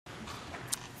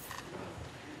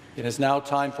It is now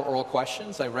time for oral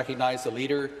questions. I recognize the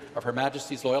Leader of Her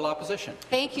Majesty's Loyal Opposition.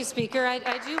 Thank you, Speaker. I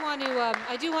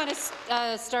do want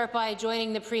to start by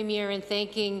joining the Premier in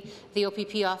thanking the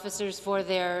OPP officers for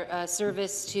their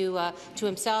service to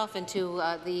himself and to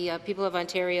the people of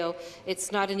Ontario.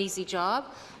 It's not an easy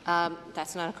job.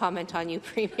 That's not a comment on you,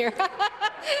 Premier.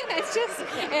 It's just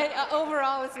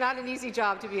overall, it's not an easy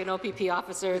job to be an OPP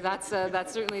officer. That's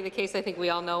certainly the case. I think we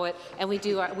all know it, and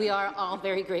we are all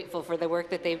very grateful for the work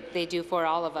that they do for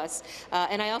all of us.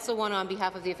 And I also want to, on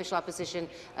behalf of the official opposition,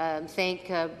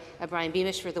 thank Brian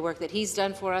Beamish for the work that he's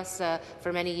done for us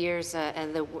for many years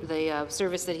and the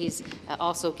service that he's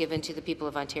also given to the people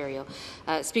of Ontario.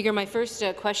 Speaker, my first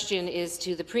question is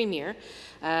to the Premier.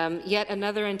 Yet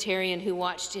another Ontarian who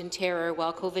watched in terror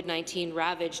while COVID-19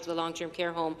 ravaged the long-term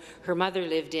care home her mother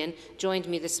lived in joined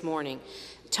me this morning.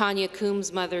 Tanya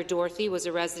Coombs' mother, Dorothy, was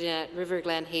a resident at River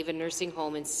Glen Haven Nursing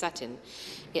Home in Sutton,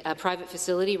 a private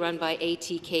facility run by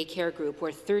ATK Care Group,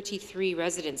 where 33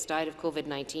 residents died of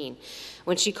COVID-19.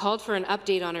 When she called for an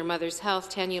update on her mother's health,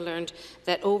 Tanya learned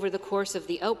that over the course of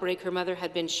the outbreak, her mother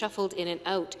had been shuffled in and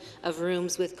out of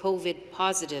rooms with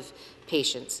COVID-positive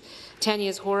patients. Tanya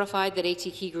is horrified that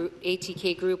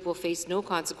ATK Group will face no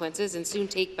consequences and soon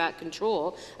take back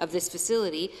control of this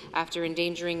facility after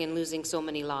endangering and losing so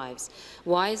many lives.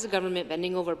 Why is the government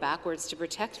bending over backwards to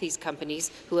protect these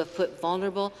companies who have put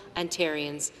vulnerable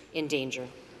Ontarians in danger?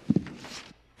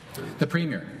 The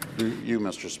Premier. You,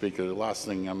 Mr. Speaker, the last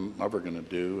thing I'm ever going to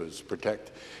do is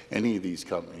protect any of these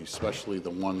companies, especially the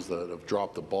ones that have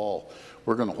dropped the ball.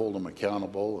 We're going to hold them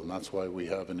accountable, and that's why we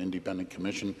have an independent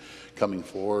commission coming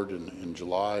forward in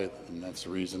July, and that's the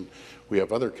reason we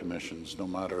have other commissions, no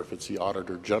matter if it's the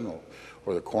Auditor General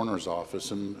or the Coroner's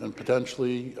Office and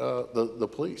potentially the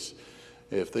police.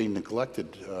 If they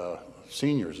neglected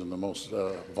seniors and the most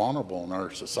vulnerable in our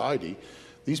society,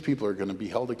 these people are going to be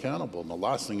held accountable. And the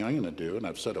last thing I'm going to do, and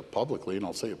I've said it publicly, and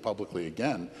I'll say it publicly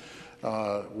again, we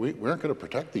aren't going to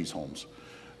protect these homes.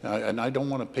 And I don't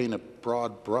want to paint a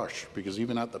broad brush, because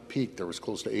even at the peak, there was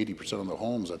close to 80% of the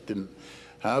homes that didn't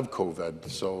have COVID.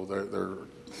 So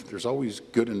there's always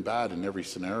good and bad in every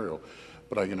scenario.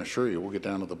 But I can assure you, we'll get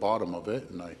down to the bottom of it,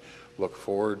 and I look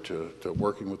forward to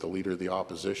working with the Leader of the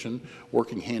Opposition,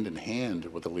 working hand in hand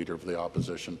with the Leader of the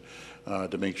Opposition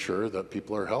to make sure that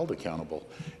people are held accountable,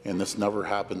 and this never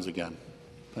happens again.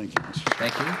 Thank you, Mr.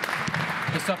 Thank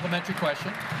you. The supplementary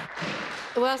question.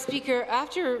 Well, Speaker,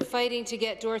 after fighting to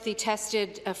get Dorothy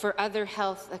tested for other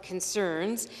health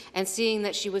concerns and seeing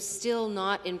that she was still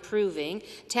not improving,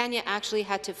 Tanya actually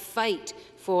had to fight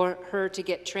for her to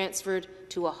get transferred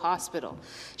to a hospital.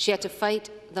 She had to fight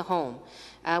the home.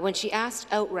 When she asked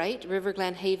outright, River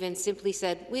Glen Haven simply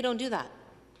said, "We don't do that,"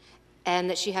 and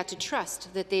that she had to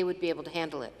trust that they would be able to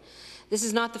handle it. This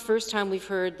is not the first time we've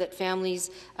heard that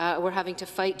families were having to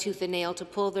fight tooth and nail to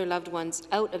pull their loved ones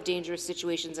out of dangerous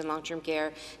situations in long-term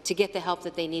care to get the help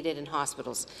that they needed in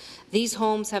hospitals. These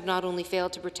homes have not only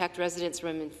failed to protect residents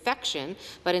from infection,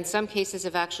 but in some cases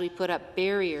have actually put up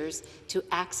barriers to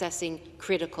accessing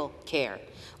critical care.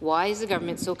 Why is the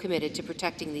government so committed to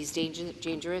protecting these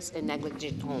dangerous and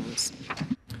negligent homes?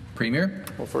 Premier.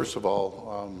 Well, first of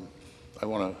all, I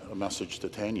want a message to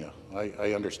Tanya.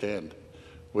 I understand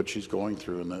what she's going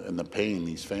through and the pain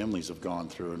these families have gone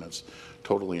through, and it's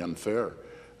totally unfair.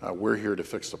 We're here to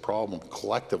fix the problem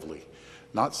collectively,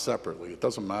 not separately. It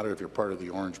doesn't matter if you're part of the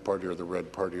Orange Party or the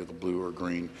Red Party or the Blue or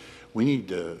Green. We need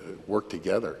to work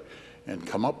together and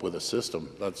come up with a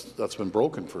system that's been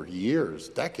broken for years,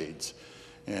 decades.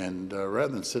 And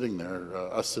rather than sitting there,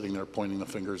 us sitting there pointing the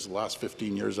fingers the last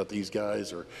 15 years at these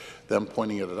guys or them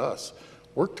pointing it at us,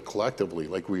 work collectively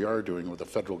like we are doing with the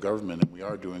federal government and we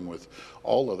are doing with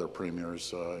all other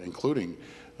premiers, including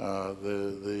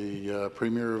the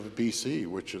Premier of BC,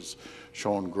 which has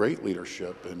shown great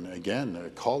leadership and, again, a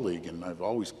colleague, and I've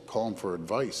always called him for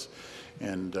advice.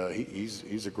 And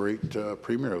he's a great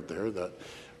Premier out there that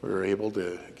we're able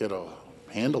to get a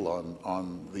handle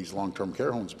on these long-term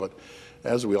care homes. But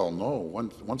as we all know,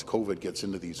 once COVID gets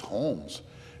into these homes,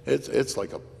 it's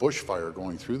like a bushfire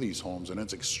going through these homes, and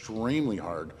it's extremely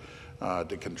hard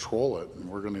to control it. And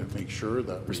we're going to make sure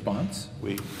that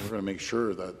we're going to make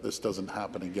sure that this doesn't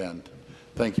happen again.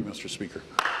 Thank you, Mr. Speaker.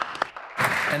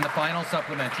 And the final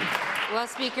supplementary. Well,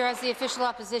 Speaker, as the official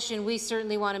opposition, we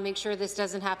certainly want to make sure this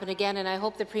doesn't happen again, and I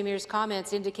hope the Premier's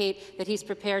comments indicate that he's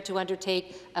prepared to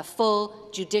undertake a full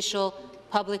judicial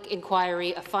public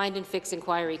inquiry, a find and fix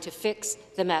inquiry to fix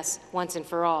the mess once and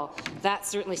for all. That's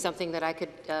certainly something that I could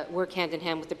work hand in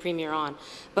hand with the Premier on.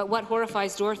 But what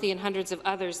horrifies Dorothy and hundreds of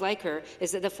others like her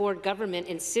is that the Ford government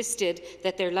insisted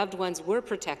that their loved ones were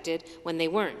protected when they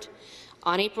weren't.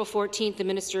 On April 14th, the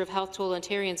Minister of Health told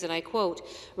Ontarians, and I quote,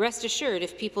 "Rest assured,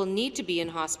 if people need to be in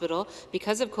hospital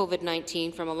because of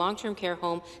COVID-19 from a long-term care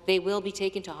home, they will be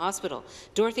taken to hospital."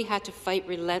 Dorothy had to fight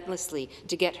relentlessly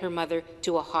to get her mother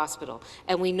to a hospital.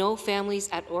 And we know families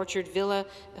at the Orchard Villa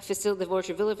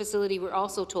facility were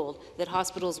also told that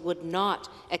hospitals would not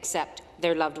accept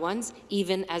their loved ones,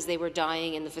 even as they were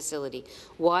dying in the facility.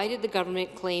 Why did the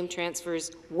government claim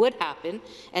transfers would happen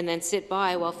and then sit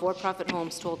by while for-profit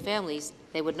homes told families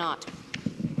they would not?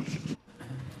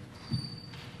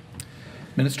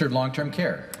 Minister of Long-Term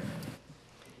Care.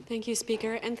 Thank you,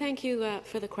 Speaker, and thank you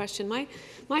for the question.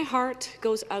 My heart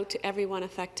goes out to everyone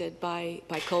affected by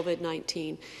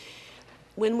COVID-19.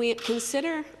 When we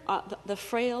consider the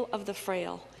frail of the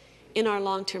frail in our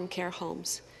long-term care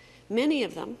homes, many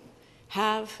of them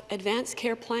have advanced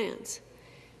care plans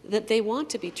that they want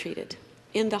to be treated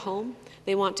in the home,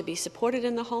 they want to be supported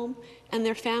in the home, and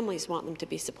their families want them to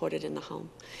be supported in the home.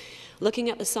 Looking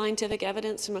at the scientific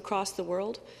evidence from across the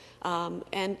world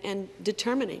and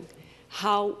determining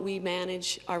how we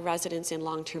manage our residents in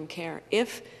long-term care.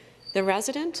 If the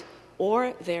resident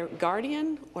or their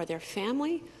guardian or their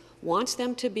family wants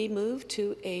them to be moved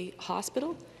to a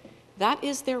hospital, that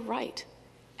is their right,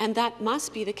 and that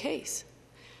must be the case.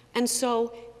 And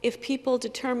so if people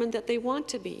determine that they want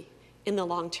to be in the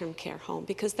long-term care home,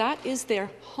 because that is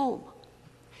their home,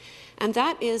 and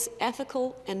that is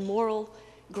ethical and moral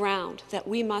ground that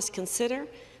we must consider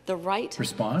the right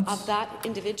of that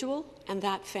individual and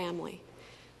that family.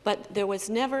 But there was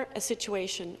never a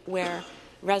situation where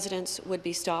residents would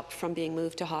be stopped from being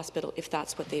moved to hospital if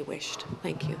that's what they wished.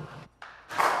 Thank you.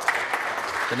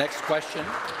 The next question,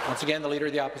 once again, the Leader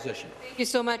of the Opposition. Thank you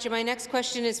so much. And my next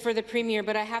question is for the Premier,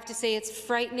 but I have to say it's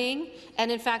frightening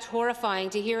and, in fact, horrifying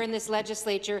to hear in this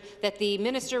legislature that the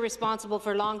minister responsible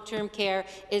for long-term care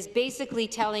is basically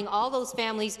telling all those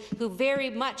families who very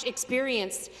much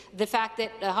experienced the fact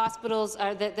that the hospitals,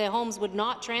 that the homes would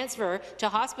not transfer to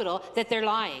hospital, that they're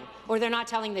lying or they're not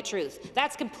telling the truth.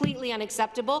 That's completely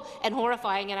unacceptable and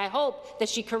horrifying, and I hope that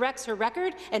she corrects her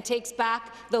record and takes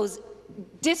back those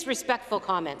disrespectful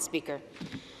comments, Speaker.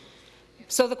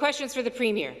 So the questions for the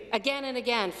Premier. Again and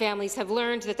again, families have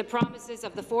learned that the promises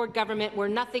of the Ford government were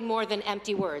nothing more than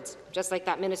empty words, just like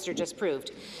that minister just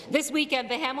proved. This weekend,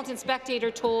 the Hamilton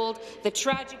Spectator told the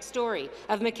tragic story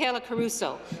of Michaela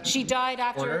Caruso. She died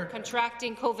after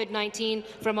contracting COVID-19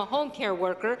 from a home care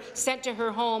worker sent to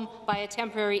her home by a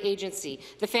temporary agency.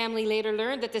 The family later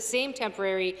learned that the same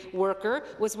temporary worker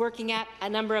was working at a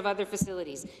number of other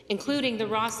facilities, including the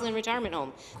Rosslyn Retirement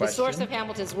Home, the source of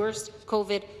Hamilton's worst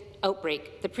COVID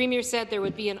outbreak. The Premier said there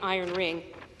would be an iron ring.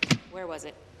 Where was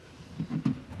it?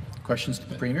 Questions to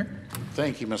the Premier?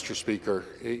 Thank you, Mr. Speaker.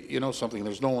 You know something,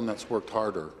 there's no one that's worked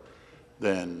harder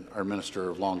than our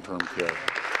Minister of Long-Term Care.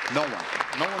 No one.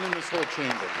 No one in this whole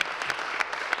chamber.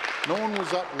 No one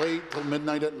was up late till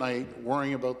midnight at night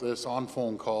worrying about this on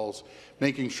phone calls,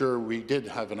 making sure we did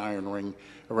have an iron ring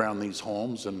around these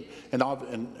homes. And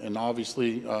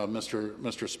obviously,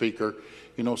 Mr. Speaker,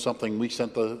 you know something, we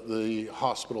sent the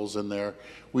hospitals in there.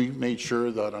 We made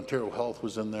sure that Ontario Health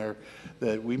was in there,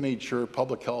 that we made sure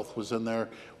Public Health was in there.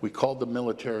 We called the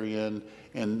military in,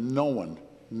 and no one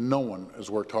has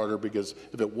worked harder, because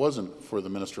if it wasn't for the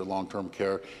Minister of Long-Term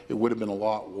Care, it would have been a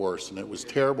lot worse. And it was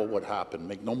terrible what happened.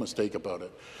 Make no mistake about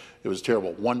it. It was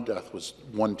terrible. One death was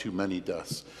one too many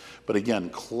deaths. But again,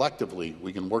 collectively,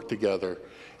 we can work together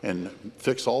and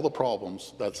fix all the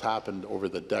problems that's happened over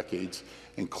the decades.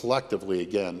 And collectively,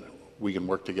 again, we can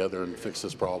work together and fix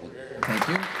this problem. Thank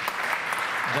you.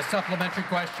 The supplementary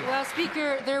question. Well,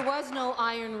 Speaker, there was no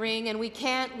iron ring, and we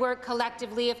can't work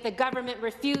collectively if the government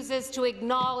refuses to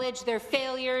acknowledge their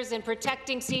failures in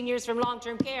protecting seniors from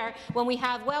long-term care when we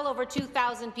have well over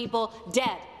 2,000 people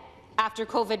dead after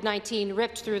COVID-19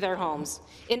 ripped through their homes.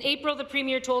 In April, the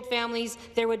Premier told families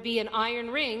there would be an iron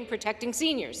ring protecting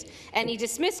seniors, and he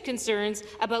dismissed concerns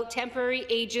about temporary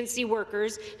agency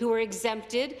workers who were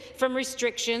exempted from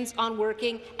restrictions on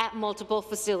working at multiple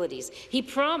facilities. He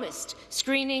promised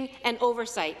screening and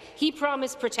oversight. He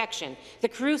promised protection. The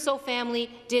Caruso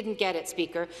family didn't get it,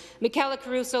 Speaker. Michaela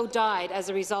Caruso died as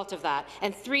a result of that,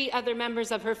 and 3 other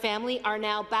members of her family are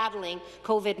now battling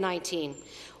COVID-19.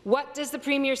 What does the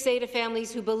Premier say to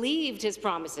families who believed his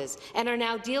promises and are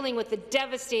now dealing with the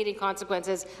devastating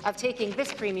consequences of taking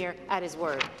this Premier at his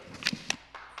word?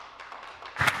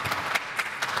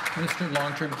 Minister of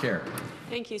Long-Term Care.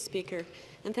 Thank you, Speaker,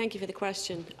 and thank you for the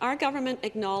question. Our government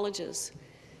acknowledges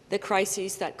the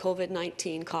crises that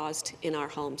COVID-19 caused in our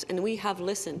homes. And we have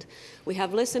listened. We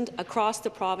have listened across the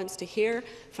province to hear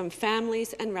from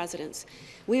families and residents.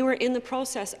 We were in the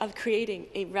process of creating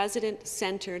a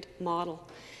resident-centred model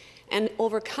and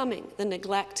overcoming the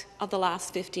neglect of the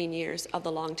last 15 years of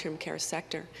the long-term care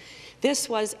sector. This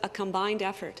was a combined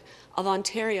effort of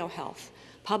Ontario Health,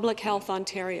 Public Health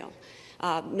Ontario,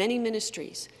 many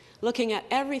ministries, looking at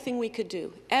everything we could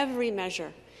do, every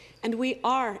measure. And we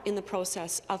are in the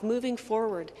process of moving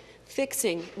forward,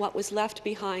 fixing what was left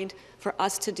behind for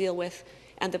us to deal with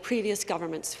and the previous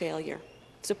government's failure,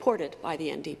 supported by the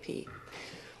NDP.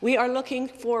 We are looking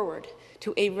forward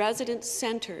to a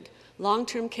resident-centred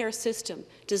long-term care system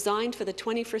designed for the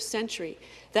 21st century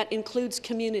that includes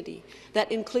community,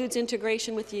 that includes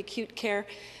integration with the acute care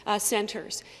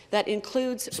centres, that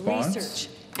includes research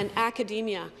and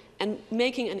academia, and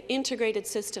making an integrated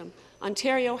system.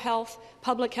 Ontario Health,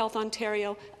 Public Health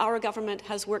Ontario, our government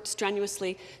has worked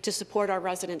strenuously to support our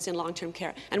residents in long-term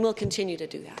care, and will continue to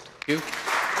do that. Thank you.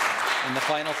 And the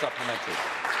final supplementary.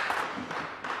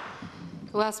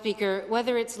 Well, Speaker,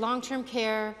 whether it's long-term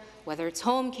care, whether it's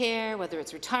home care, whether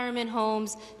it's retirement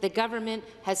homes, the government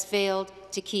has failed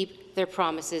to keep their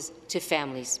promises to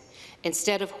families.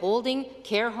 Instead of holding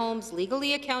care homes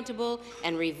legally accountable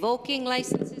and revoking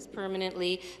licenses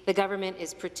permanently, the government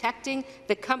is protecting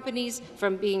the companies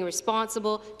from being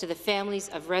responsible to the families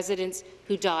of residents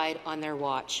who died on their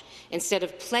watch. Instead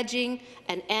of pledging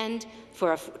an end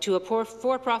to a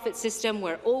for-profit system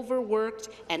where overworked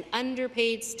and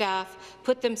underpaid staff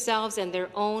put themselves and their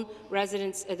own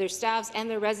residents, their staffs and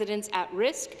their residents at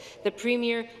risk, the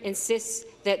Premier insists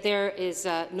that there is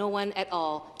no one at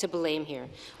all to blame here.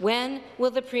 When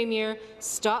will the Premier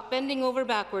stop bending over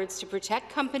backwards to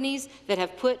protect companies that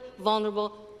have put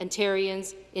vulnerable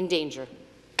Ontarians in danger?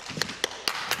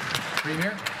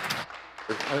 Premier?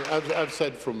 I've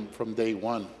said from day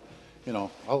one, you know,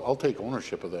 I'll take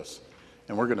ownership of this,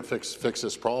 and we're going to fix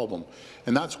this problem.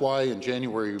 And that's why in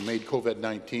January we made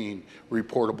COVID-19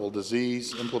 reportable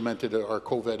disease, implemented our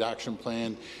COVID action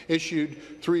plan,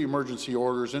 issued 3 emergency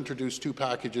orders, introduced 2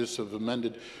 packages of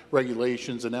amended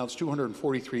regulations, announced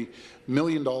 $243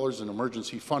 million in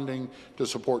emergency funding to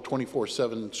support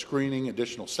 24/7 screening,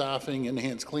 additional staffing,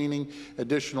 enhanced cleaning,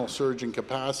 additional surge in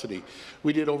capacity.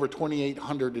 We did over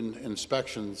 2,800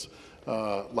 inspections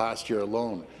last year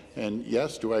alone. And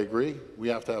yes, do I agree? We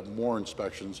have to have more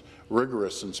inspections,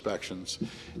 rigorous inspections,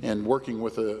 and working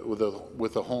with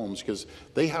the homes, because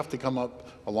they have to come up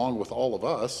along with all of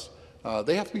us.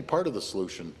 They have to be part of the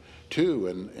solution too.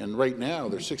 And right now,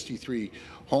 there's 63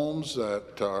 homes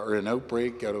that are in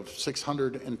outbreak out of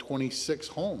 626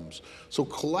 homes. So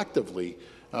collectively,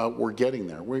 we're getting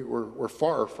there. We're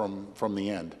far from the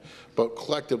end, but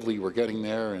collectively we're getting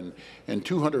there, and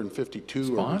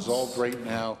 252 are resolved right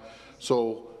now.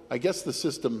 So I guess the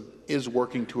system is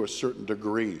working to a certain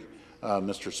degree,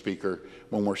 Mr. Speaker,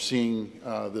 when we're seeing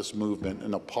this movement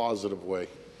in a positive way.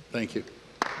 Thank you.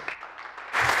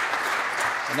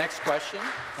 The next question,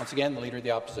 once again, the Leader of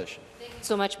the Opposition. Thank you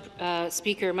so much,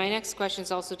 Speaker. My next question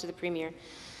is also to the Premier.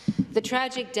 The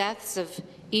tragic deaths of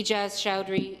Ijaz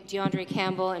Chowdhury, DeAndre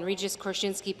Campbell, and Regis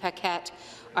Korshinsky-Paquette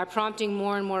are prompting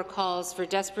more and more calls for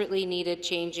desperately needed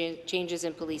changes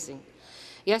in policing.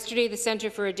 Yesterday, the Centre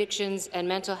for Addictions and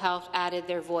Mental Health added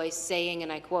their voice, saying,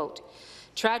 and I quote,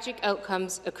 "Tragic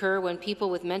outcomes occur when people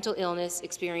with mental illness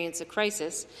experience a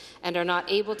crisis and are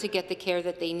not able to get the care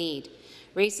that they need.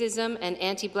 Racism and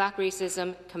anti-Black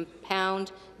racism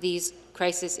compound these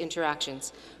crisis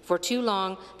interactions. For too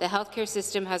long, the healthcare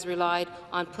system has relied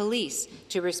on police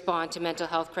to respond to mental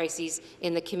health crises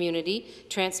in the community.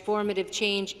 Transformative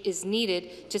change is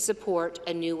needed to support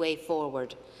a new way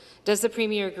forward." Does the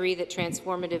Premier agree that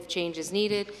transformative change is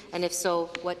needed, and if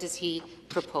so, what does he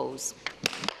propose?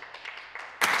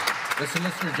 The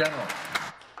Solicitor General.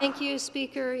 Thank you,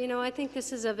 Speaker. You know, I think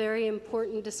this is a very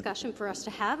important discussion for us to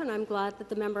have, and I'm glad that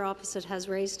the member opposite has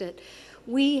raised it.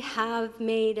 We have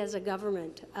made, as a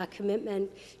government, a commitment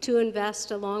to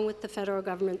invest, along with the federal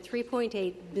government,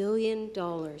 $3.8 billion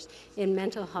in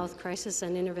mental health crisis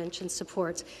and intervention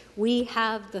supports. We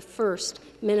have the first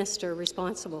minister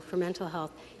responsible for mental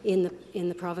health in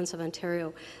the province of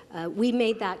Ontario. We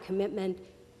made that commitment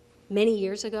many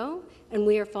years ago, and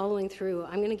we are following through.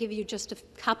 I'm going to give you just a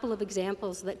couple of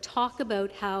examples that talk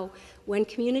about how, when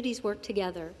communities work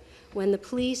together, when the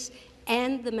police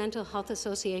and the mental health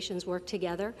associations work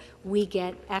together, we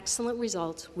get excellent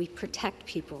results. We protect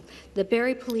people. The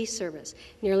Barrie Police Service,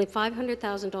 nearly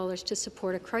 $500,000 to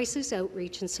support a crisis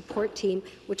outreach and support team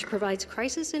which provides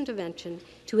crisis intervention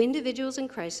to individuals in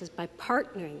crisis by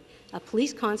partnering a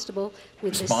police constable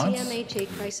with Response? the CMHA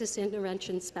Crisis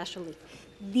Intervention Specialty.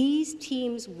 These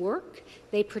teams work,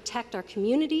 they protect our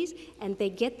communities, and they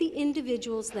get the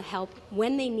individuals the help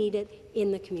when they need it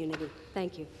in the community.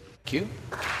 Thank you. Thank you.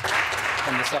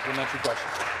 And the supplementary question.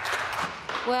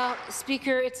 Well,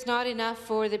 Speaker, it's not enough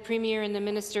for the Premier and the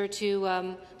Minister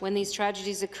to, when these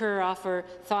tragedies occur, offer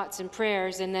thoughts and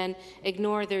prayers and then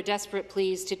ignore their desperate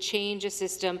pleas to change a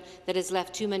system that has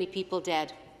left too many people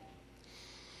dead.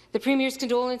 The Premier's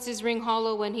condolences ring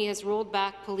hollow when he has rolled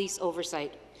back police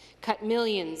oversight, cut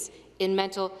millions in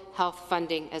mental health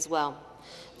funding as well.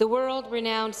 The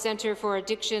world-renowned Centre for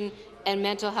Addiction and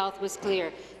Mental Health was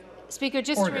clear. Speaker,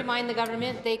 just to remind the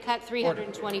government, they cut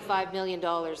 $325 million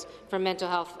from mental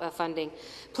health funding.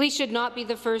 Police should not be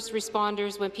the first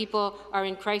responders when people are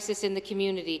in crisis in the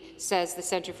community, says the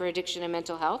Centre for Addiction and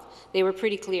Mental Health. They were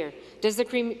pretty clear. Does the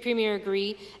Premier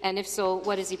agree? And if so,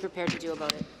 what is he prepared to do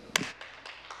about it?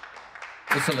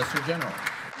 The Solicitor General.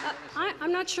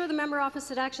 I'm not sure the member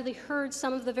opposite actually heard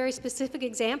some of the very specific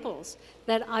examples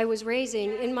that I was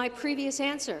raising in my previous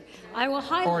answer. I will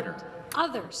highlight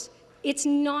others. It's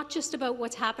not just about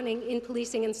what's happening in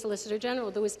policing and Solicitor General.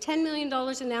 There was $10 million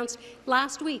announced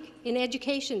last week in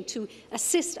education to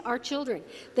assist our children.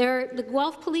 The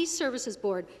Guelph Police Services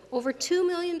Board, over $2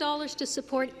 million to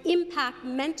support impact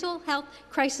mental health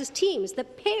crisis teams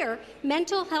that pair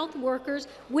mental health workers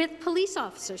with police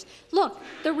officers. Look,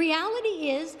 the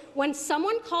reality is when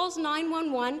someone calls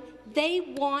 911,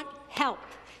 they want help.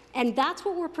 And that's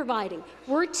what we're providing.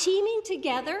 We're teaming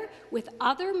together with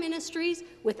other ministries,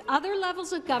 with other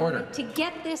levels of government to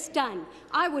get this done.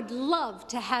 I would love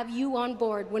to have you on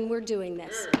board when we're doing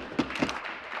this.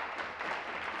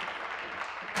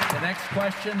 The next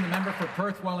question, the member for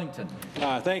Perth Wellington.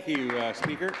 Thank you,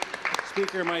 Speaker.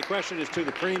 Speaker, my question is to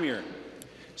the Premier.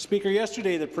 Speaker,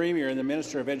 yesterday the Premier and the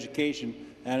Minister of Education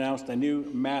announced a new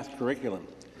math curriculum.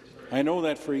 I know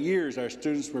that for years our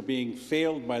students were being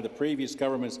failed by the previous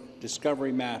government's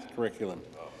Discovery Math curriculum.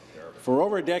 For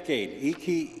over a decade,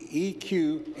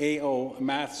 EQAO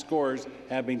math scores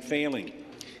have been failing.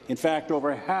 In fact,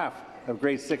 over half of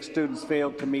grade 6 students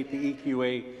failed to meet the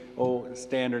EQAO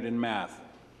standard in math.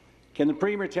 Can the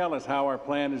Premier tell us how our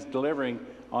plan is delivering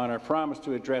on our promise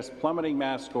to address plummeting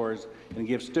math scores and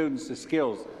give students the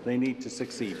skills they need to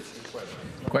succeed?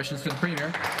 Questions to the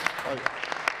Premier.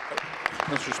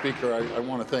 Mr. Speaker, I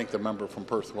want to thank the member from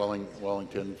Perth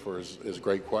Wellington for his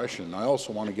great question. I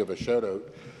also want to give a shout out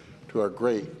to our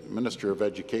great Minister of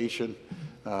Education.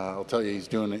 I'll tell you, he's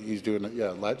doing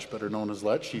it. Lech, better known as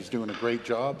Lech. He's doing a great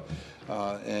job,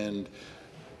 and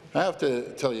I have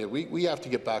to tell you, we have to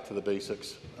get back to the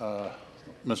basics,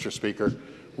 Mr. Speaker.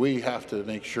 We have to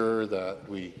make sure that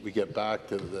we get back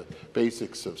to the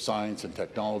basics of science and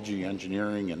technology,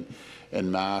 engineering,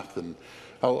 and math. And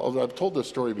I've told this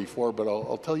story before, but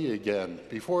I'll tell you again.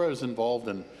 Before I was involved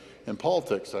in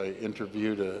politics, I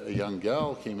interviewed a young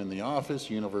gal, came in the office,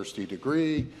 university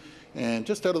degree, and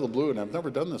just out of the blue, and I've never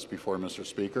done this before, Mr.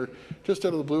 Speaker, just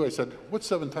out of the blue, I said, "What's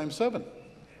 7 times 7?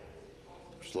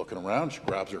 She's looking around, she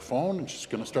grabs her phone, and she's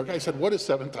going to start. I said, "What is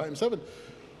 7 times 7?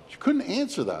 She couldn't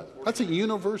answer that. That's a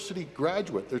university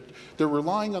graduate. They're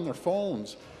relying on their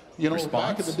phones. You know,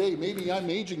 back in the day, maybe I'm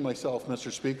aging myself,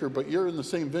 Mr. Speaker, but you're in the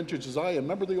same vintage as I am.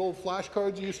 Remember the old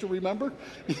flashcards you used to remember?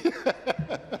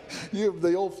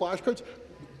 The old flashcards?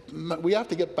 We have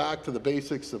to get back to the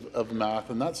basics of math,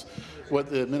 and that's what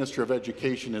the Minister of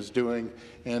Education is doing,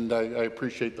 and I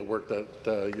appreciate the work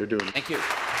that you're doing. Thank you.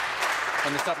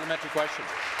 And the supplementary question.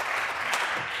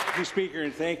 Thank you, Speaker,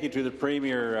 and thank you to the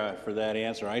Premier for that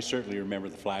answer. I certainly remember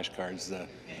the flashcards.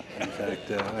 In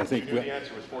fact, I think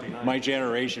my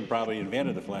generation probably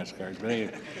invented the flashcards. But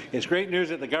anyway, it's great news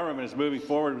that the government is moving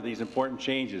forward with these important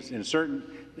changes. In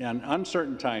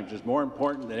uncertain times, it's more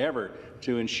important than ever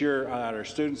to ensure that our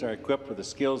students are equipped with the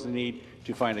skills they need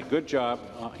to find a good job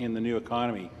in the new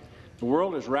economy. The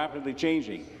world is rapidly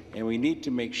changing, and we need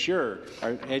to make sure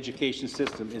our education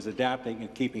system is adapting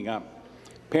and keeping up.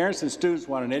 Parents and students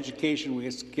want an education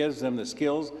which gives them the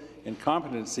skills and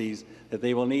competencies that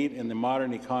they will need in the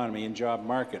modern economy and job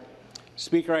market.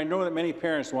 Speaker, I know that many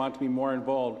parents want to be more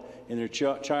involved in their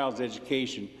child's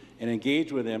education and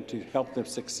engage with them to help them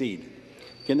succeed.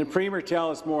 Can the Premier tell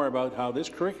us more about how this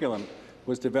curriculum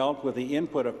was developed with the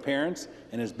input of parents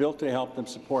and is built to help them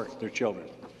support their children?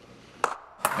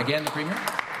 Again, the Premier.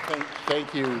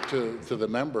 Thank you to the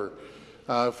member.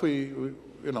 If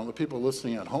the people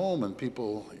listening at home and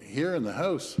people here in the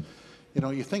House,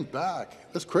 you think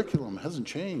back, this curriculum hasn't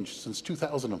changed since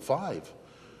 2005.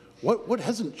 What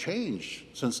hasn't changed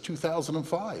since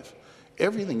 2005?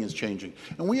 Everything is changing.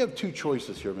 And we have two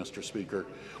choices here, Mr. Speaker.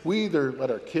 We either let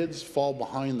our kids fall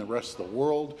behind the rest of the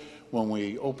world when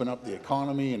we open up the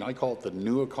economy, and I call it the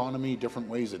new economy, different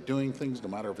ways of doing things, no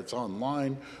matter if it's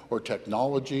online or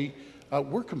technology.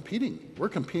 We're competing. We're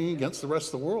competing against the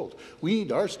rest of the world. We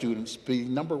need our students to be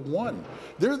number one.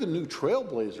 They're the new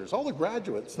trailblazers. All the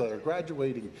graduates that are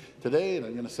graduating today, and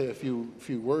I'm going to say a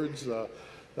few words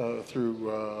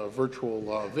through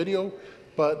virtual video,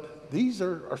 but these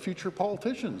are our future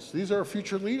politicians. These are our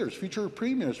future leaders, future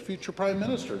premiers, future prime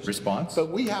ministers. Response? But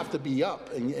we have to be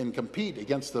up and compete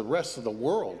against the rest of the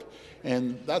world,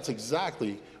 and that's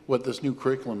exactly what this new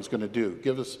curriculum is going to do,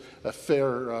 give us a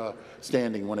fair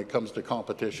standing when it comes to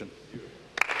competition.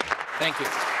 Thank you.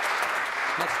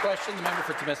 Next question, the member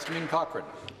for Timiskaming Cochrane.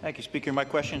 Thank you, Speaker. My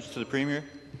question is to the Premier.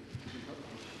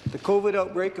 The COVID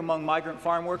outbreak among migrant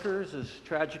farm workers is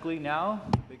tragically now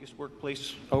the biggest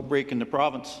workplace outbreak in the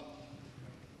province.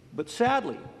 But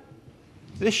sadly,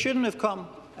 this shouldn't have come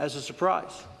as a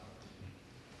surprise.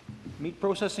 Meat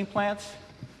processing plants,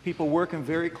 people work in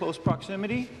very close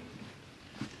proximity,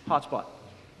 hotspot.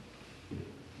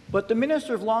 But the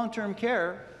Minister of Long-Term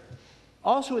Care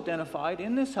also identified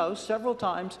in this House several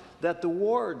times that the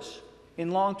wards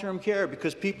in long-term care,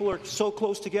 because people are so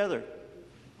close together,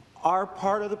 are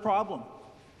part of the problem.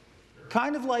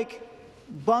 Kind of like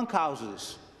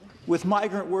bunkhouses with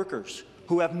migrant workers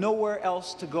who have nowhere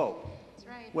else to go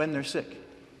when they're sick.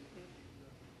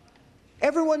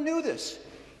 Everyone knew this.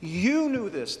 You knew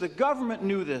this. The government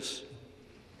knew this.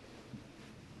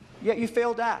 Yet you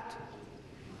failed to act.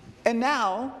 And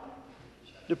now,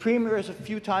 the Premier has a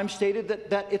few times stated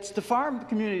that it's the farm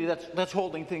community that's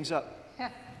holding things up.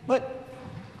 But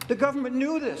the government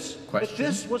knew this, that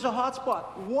this was a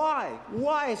hotspot. Why?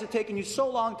 Why has it taken you so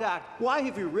long to act? Why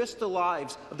have you risked the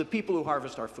lives of the people who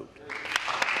harvest our food?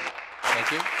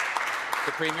 Thank you.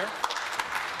 The Premier.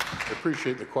 I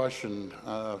appreciate the question.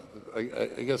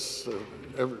 I guess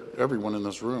everyone in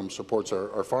this room supports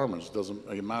our farmers. It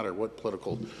doesn't matter what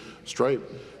political stripe.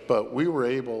 But we were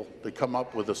able to come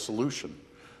up with a solution.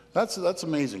 That's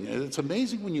amazing. It's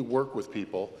amazing when you work with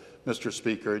people, Mr.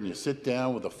 Speaker, and you sit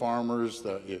down with the farmers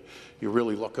that you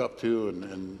really look up to,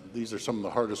 and these are some of the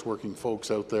hardest working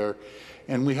folks out there,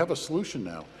 and we have a solution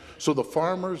now. So the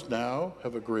farmers now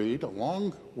have agreed,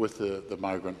 along with the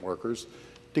migrant workers,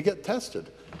 to get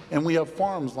tested. And we have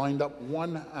farms lined up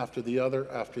one after the other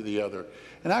after the other.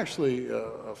 And actually,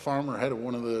 a farmer, head of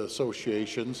one of the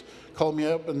associations, called me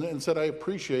up and said, I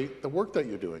appreciate the work that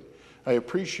you're doing. I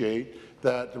appreciate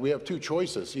that we have two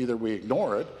choices. Either we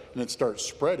ignore it and it starts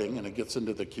spreading and it gets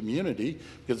into the community,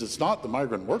 because it's not the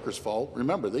migrant workers' fault.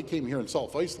 Remember, they came here and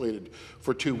self-isolated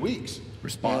for 2 weeks.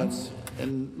 Response?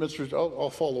 And Mr. I'll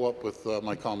follow up with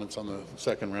my comments on the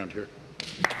second round here.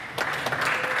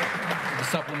 The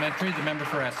supplementary, the member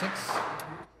for Essex.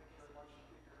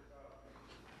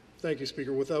 Thank you,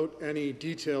 Speaker. Without any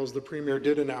details, the Premier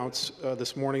did announce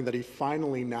this morning that he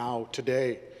finally now,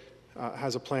 today,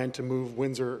 has a plan to move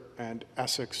Windsor and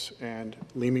Essex and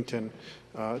Leamington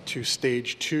to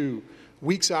Stage 2,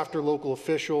 weeks after local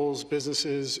officials,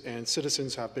 businesses and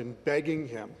citizens have been begging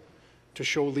him to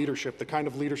show leadership, the kind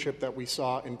of leadership that we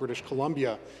saw in British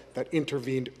Columbia that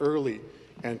intervened early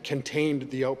and contained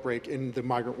the outbreak in the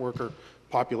migrant worker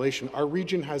population. Our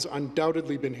region has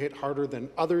undoubtedly been hit harder than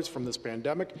others from this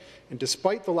pandemic, and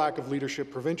despite the lack of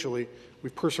leadership provincially,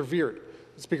 we've persevered.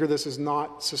 Speaker, this is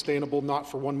not sustainable, not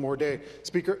for one more day.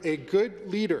 Speaker, a good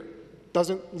leader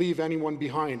doesn't leave anyone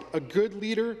behind. A good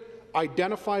leader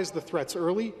identifies the threats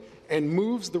early and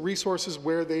moves the resources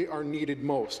where they are needed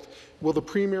most. Will the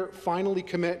Premier finally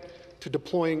commit to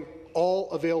deploying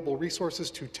all available resources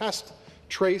to test,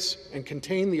 trace and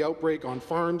contain the outbreak on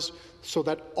farms so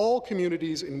that all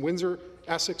communities in Windsor,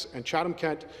 Essex and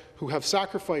Chatham-Kent who have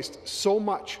sacrificed so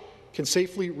much can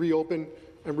safely reopen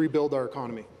and rebuild our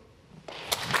economy?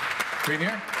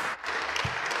 Premier.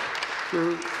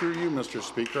 Through you, Mr.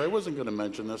 Speaker, I wasn't going to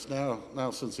mention this.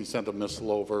 Now, since he sent a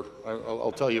missile over,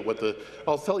 I'll tell you what the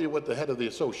head of the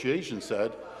association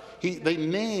said. They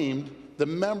named the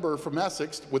member from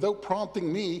Essex without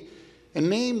prompting me, and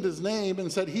named his name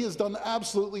and said he has done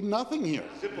absolutely nothing here,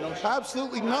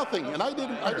 absolutely nothing. And I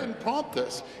didn't prompt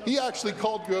this. He actually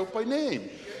called you out by name.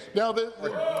 Now,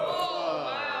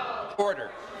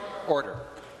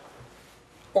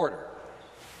 Order.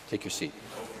 Take your seat.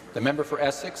 The member for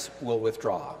Essex will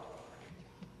withdraw.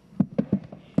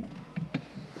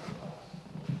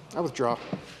 I withdraw.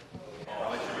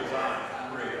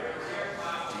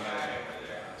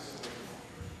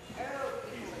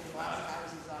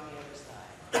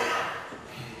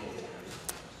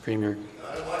 Premier,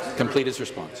 complete his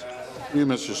response. You,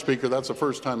 Mr. Speaker, that's the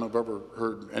first time I've ever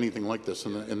heard anything like this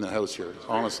in the House here,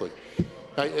 honestly.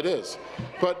 It is.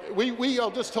 But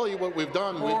I'll just tell you what we've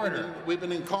done. We've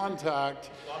been in contact.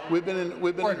 We've been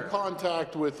in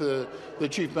contact with the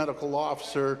Chief Medical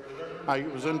Officer. I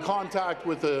was in contact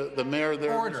with the mayor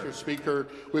there, Mr. Speaker.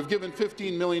 We've given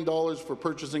 $15 million for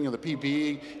purchasing of the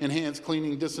PPE, enhanced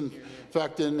cleaning,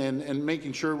 disinfectant, and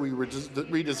making sure we were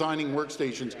redesigning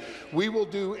workstations. We will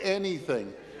do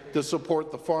anything to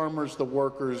support the farmers, the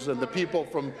workers, and the people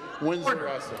from Windsor,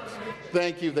 Essex.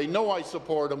 Thank you. They know I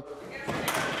support them.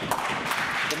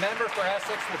 The member for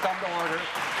Essex will come to order.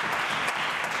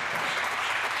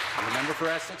 And the member for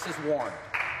Essex is warned.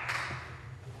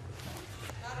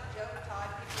 Not a joke, Todd.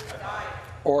 People have died.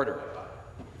 Order.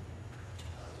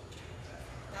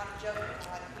 Not a joke,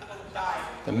 Todd. People have died.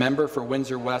 The member for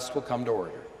Windsor West will come to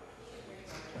order.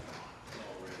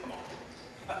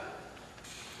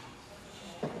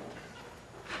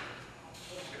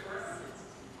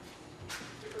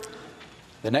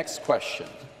 The next question.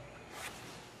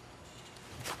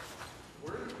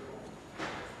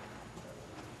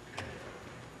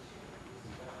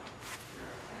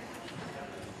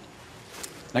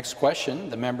 Next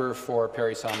question, the member for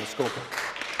Parry Sound Muskoka.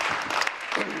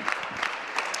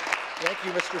 Thank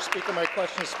you, Mr. Speaker. My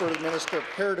question is for the Minister of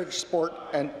Heritage, Sport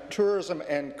and Tourism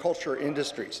and Culture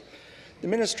Industries. The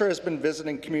Minister has been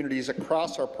visiting communities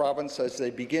across our province as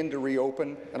they begin to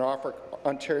reopen and offer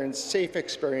Ontarians safe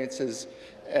experiences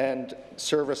and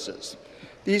services.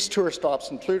 These tour stops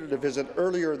included a visit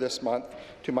earlier this month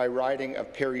to my riding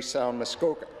of Parry Sound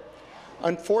Muskoka.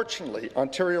 Unfortunately,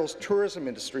 Ontario's tourism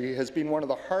industry has been one of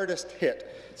the hardest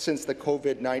hit since the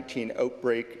COVID-19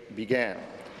 outbreak began.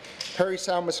 Parry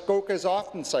Sound Muskoka is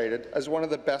often cited as one of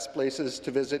the best places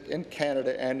to visit in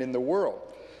Canada and in the world.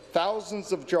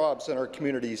 Thousands of jobs in our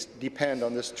communities depend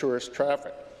on this tourist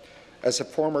traffic. As a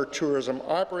former tourism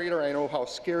operator, I know how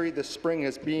scary this spring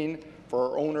has been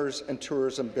for our owners and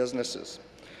tourism businesses.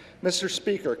 Mr.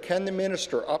 Speaker, can the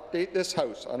minister update this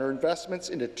House on her investments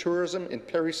into tourism in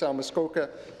Parry Sound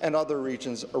Muskoka and other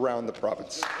regions around the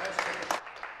province?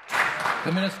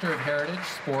 The Minister of Heritage,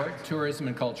 Sport, Tourism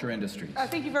and Culture Industries.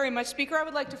 Thank you very much, Speaker. I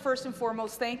would like to first and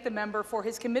foremost thank the member for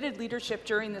his committed leadership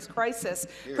during this crisis,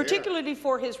 particularly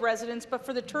for his residents, but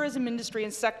for the tourism industry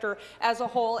and sector as a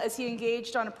whole, as he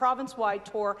engaged on a province-wide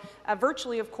tour,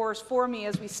 virtually, of course, for me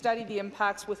as we study the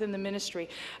impacts within the ministry.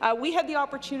 We had the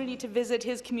opportunity to visit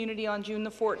his community on June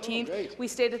the 14th. We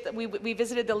stayed at we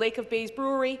visited the Lake of Bays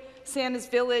Brewery, Santa's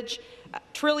Village,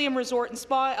 Trillium Resort and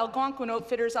Spa, Algonquin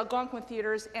Outfitters, Algonquin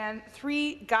Theatres, and 3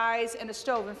 guys and a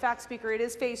stove. In fact, Speaker, it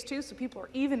is phase 2, so people are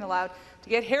even allowed to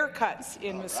get haircuts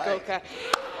in Muskoka.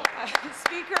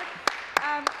 Speaker,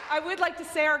 I would like to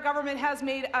say our government has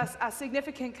made a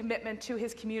significant commitment to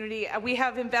his community. We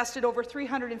have invested over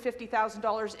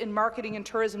 $350,000 in marketing and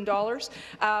tourism dollars,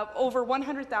 over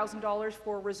 $100,000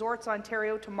 for Resorts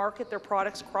Ontario to market their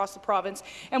products across the province,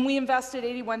 and we invested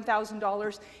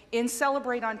 $81,000 in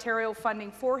Celebrate Ontario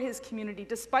funding for his community,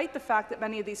 despite the fact that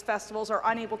many of these festivals are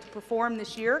unable to perform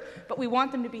this year, but we want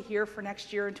them to be here for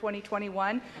next year in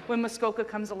 2021, when Muskoka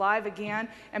comes alive again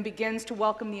and begins to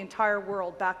welcome the entire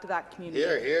world back to that community.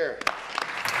 Hear, hear.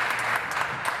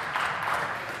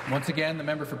 Once again, the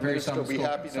member for Parry Sound Muskoka. Minister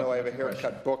will be happy to know I have a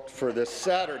haircut booked for this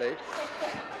Saturday.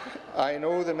 I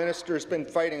know the minister has been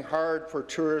fighting hard for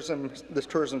the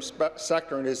tourism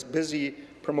sector and is busy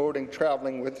promoting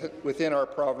travelling within our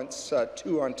province to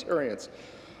Ontarians.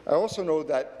 I also know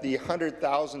that the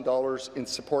 $100,000 in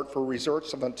support for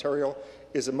Resorts of Ontario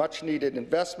is a much-needed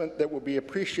investment that will be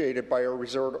appreciated by our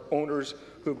resort owners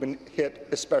who have been hit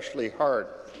especially hard.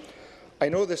 I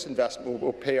know this investment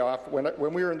will pay off.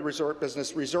 When we were in the resort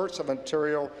business, Resorts of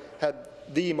Ontario had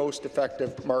the most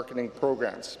effective marketing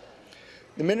programs.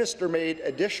 The minister made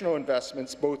additional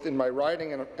investments both in my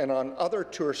riding and on other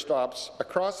tour stops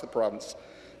across the province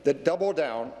that double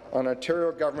down on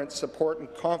Ontario government support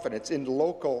and confidence in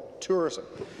local tourism.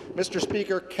 Mr.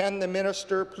 Speaker, can the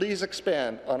minister please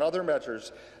expand on other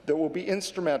measures that will be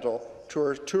instrumental to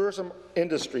our tourism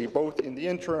industry both in the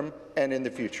interim and in the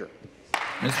future?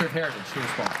 Minister of Heritage to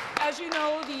respond. As you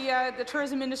know, the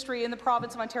tourism industry in the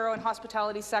province of Ontario and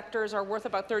hospitality sectors are worth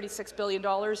about $36 billion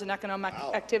in economic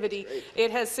activity. It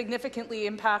has significantly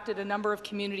impacted a number of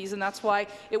communities, and that's why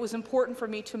it was important for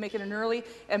me to make an early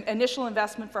initial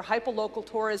investment for hyper-local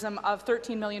tourism of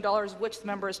 $13 million, which the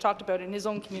member has talked about in his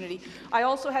own community. I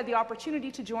also had the opportunity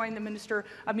to join the Minister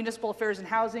of Municipal Affairs and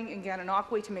Housing in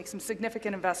Gananoque to make some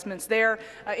significant investments there.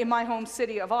 In my home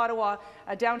city of Ottawa,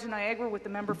 down to Niagara with the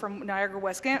member from Niagara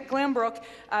West Glanbrook,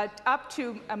 up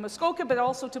to Muskoka, but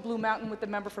also to Blue Mountain with the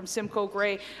member from Simcoe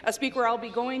Grey. Speaker, I'll be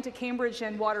going to Cambridge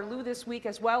and Waterloo this week,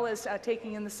 as well as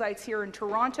taking in the sites here in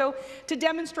Toronto to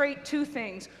demonstrate two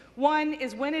things. One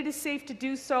is when it is safe to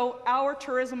do so, our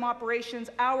tourism operations,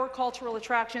 our cultural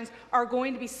attractions are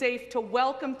going to be safe to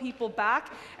welcome people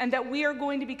back, and that we are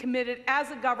going to be committed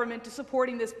as a government to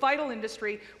supporting this vital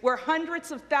industry where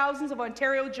hundreds of thousands of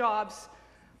Ontario jobs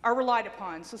are relied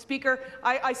upon. So, Speaker,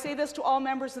 I say this to all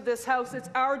members of this House. It's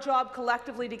our job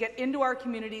collectively to get into our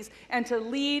communities and to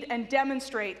lead and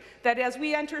demonstrate that as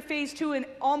we enter phase 2 in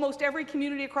almost every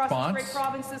community across this great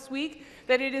province this week,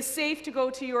 that it is safe to go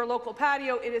to your local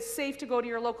patio, it is safe to go to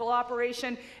your local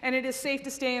operation, and it is safe to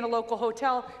stay in a local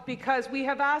hotel, because we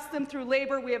have asked them through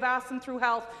Labour, we have asked them through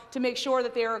Health to make sure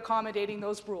that they are accommodating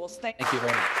those rules. Thank you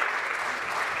very much.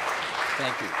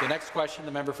 Thank you. The next question,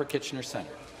 the member for Kitchener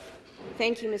Centre.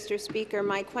 Thank you, Mr. Speaker.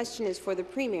 My question is for the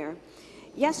Premier.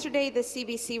 Yesterday, the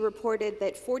CBC reported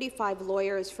that 45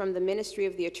 lawyers from the Ministry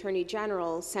of the Attorney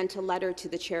General sent a letter to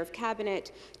the Chair of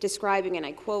Cabinet describing, and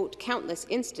I quote, countless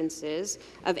instances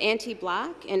of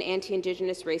anti-Black and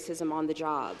anti-Indigenous racism on the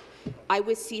job. I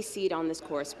was CC'd on this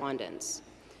correspondence.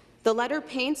 The letter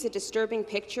paints a disturbing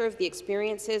picture of the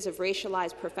experiences of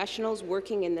racialized professionals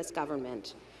working in this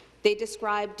government. They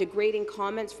described degrading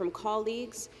comments from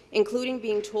colleagues, including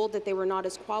being told that they were not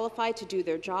as qualified to do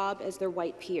their job as their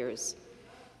white peers.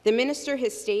 The minister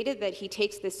has stated that he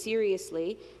takes this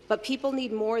seriously, but people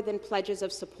need more than pledges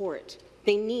of support.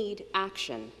 They need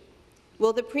action.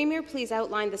 Will the Premier please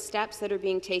outline the steps that are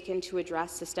being taken to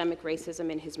address systemic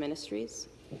racism in his ministries?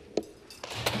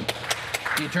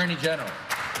 The Attorney General.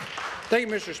 Thank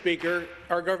you, Mr. Speaker.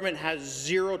 Our government has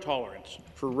zero tolerance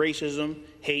for racism,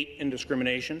 hate and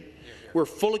discrimination. We're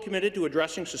fully committed to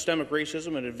addressing systemic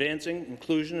racism and advancing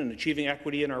inclusion and achieving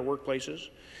equity in our workplaces.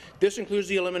 This includes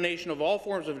the elimination of all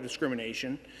forms of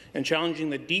discrimination and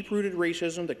challenging the deep-rooted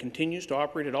racism that continues to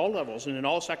operate at all levels and in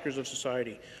all sectors of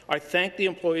society. I thank the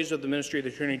employees of the Ministry of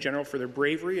the Attorney General for their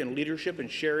bravery and leadership in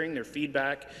sharing their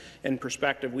feedback and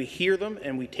perspective. We hear them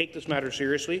and we take this matter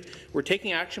seriously. We're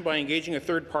taking action by engaging a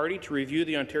third party to review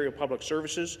the Ontario Public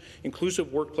Services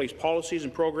inclusive workplace policies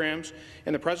and programs,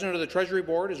 and the President of the Treasury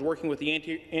Board is working with the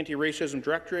Anti-Racism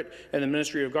Directorate and the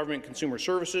Ministry of Government and Consumer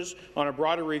Services on a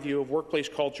broader review of workplace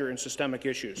culture and systemic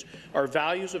issues. Our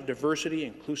values of diversity,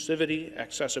 inclusivity,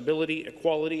 accessibility,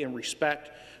 equality and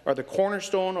respect are the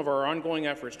cornerstone of our ongoing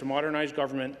efforts to modernize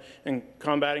government and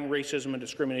combating racism and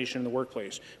discrimination in the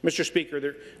workplace. Mr. Speaker,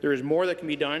 there is more that can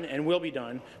be done and will be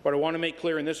done, but I want to make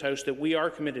clear in this House that we are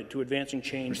committed to advancing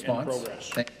change and progress.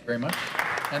 Thank you very much.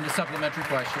 And the supplementary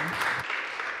question.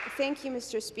 Thank you,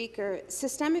 Mr. Speaker.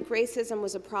 Systemic racism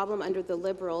was a problem under the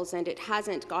Liberals, and it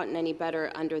hasn't gotten any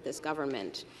better under this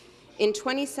government. In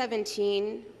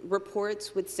 2017,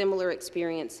 reports with similar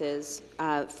experiences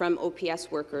from OPS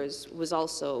workers was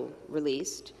also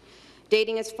released.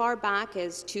 Dating as far back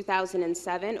as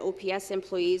 2007, OPS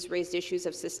employees raised issues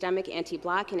of systemic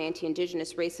anti-Black and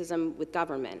anti-Indigenous racism with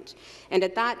government. And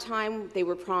at that time, they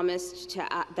were promised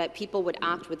that people would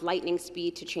act with lightning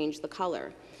speed to change the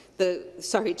culture.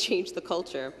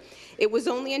 It was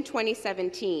only in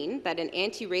 2017 that an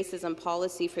anti-racism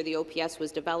policy for the OPS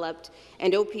was developed,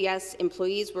 and OPS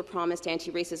employees were promised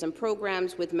anti-racism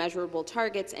programs with measurable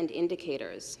targets and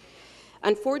indicators.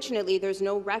 Unfortunately, there's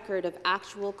no record of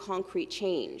actual concrete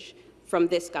change from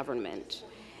this government.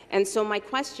 And so my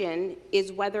question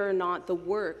is whether or not the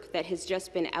work that has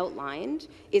just been outlined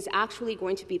is actually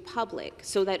going to be public,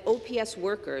 so that OPS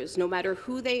workers, no matter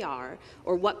who they are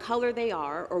or what color they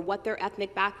are or what their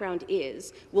ethnic background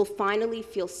is, will finally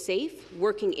feel safe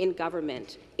working in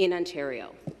government in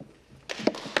Ontario.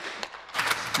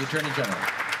 The Attorney General.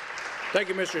 Thank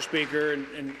you, Mr. Speaker.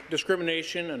 And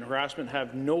discrimination and harassment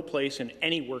have no place in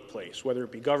any workplace, whether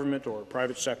it be government or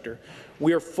private sector.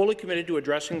 We are fully committed to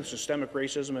addressing systemic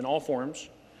racism in all forms,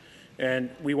 and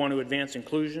we want to advance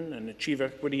inclusion and achieve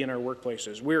equity in our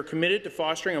workplaces. We are committed to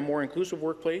fostering a more inclusive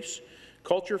workplace,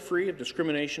 culture-free of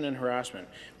discrimination and harassment.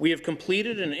 We have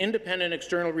completed an independent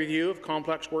external review of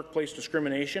complex workplace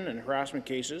discrimination and harassment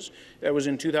cases that was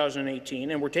in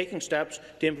 2018, and we're taking steps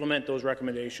to implement those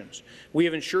recommendations. We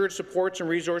have ensured supports and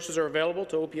resources are available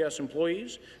to OPS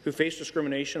employees who face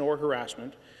discrimination or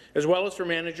harassment, as well as for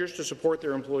managers to support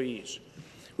their employees.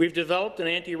 We've developed an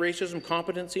anti-racism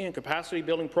competency and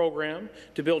capacity-building program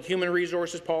to build human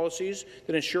resources policies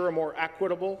that ensure a more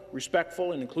equitable,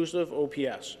 respectful, and inclusive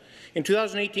OPS. In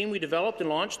 2018, we developed and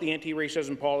launched the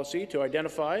anti-racism policy to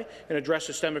identify and address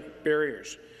systemic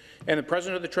barriers. And the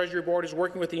President of the Treasury Board is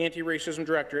working with the Anti-Racism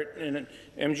Directorate and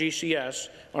MGCS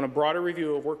on a broader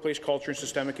review of workplace culture and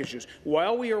systemic issues.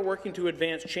 While we are working to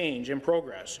advance change and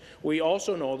progress, we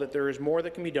also know that there is more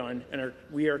that can be done, and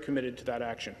we are committed to that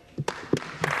action.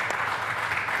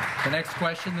 The next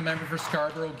question, the member for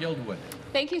Scarborough-Guildwood.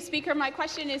 Thank you, Speaker. My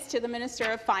question is to the Minister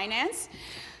of Finance.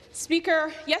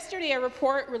 Speaker, yesterday a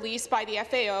report released by the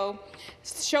FAO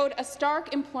showed a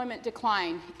stark employment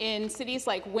decline in cities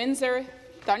like Windsor,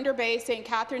 Thunder Bay, St.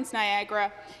 Catharines,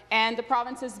 Niagara, and the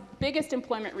province's biggest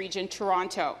employment region,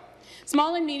 Toronto.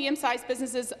 Small and medium-sized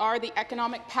businesses are the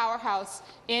economic powerhouse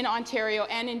in Ontario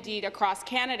and indeed across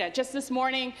Canada. Just this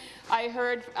morning, I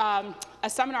heard a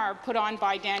seminar put on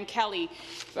by Dan Kelly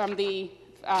from the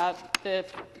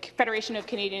Federation of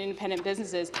Canadian Independent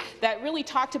Businesses that really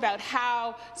talked about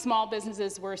how small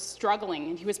businesses were struggling,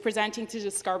 and he was presenting to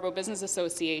the Scarborough Business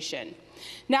Association.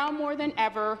 Now more than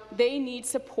ever, they need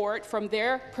support from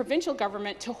their provincial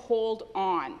government to hold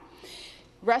on.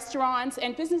 Restaurants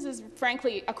and businesses,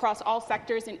 frankly, across all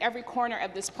sectors in every corner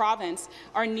of this province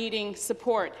are needing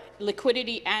support,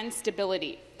 liquidity and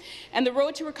stability. And the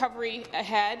road to recovery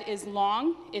ahead is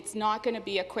long. It's not going to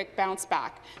be a quick bounce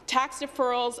back. Tax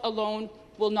deferrals alone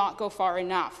will not go far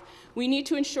enough. We need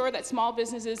to ensure that small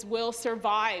businesses will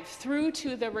survive through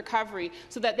to the recovery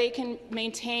so that they can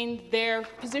maintain their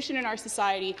position in our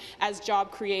society as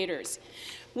job creators.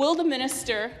 Will the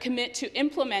minister commit to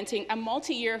implementing a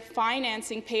multi-year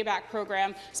financing payback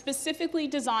program specifically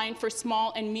designed for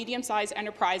small and medium-sized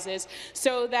enterprises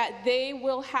so that they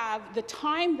will have the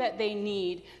time that they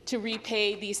need to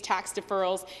repay these tax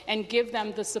deferrals and give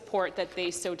them the support that they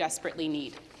so desperately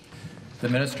need? The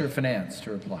Minister of Finance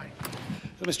to reply.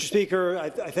 Mr. Speaker, I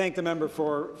thank the member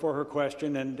for her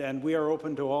question, and we are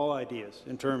open to all ideas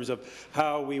in terms of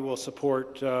how we will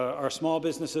support our small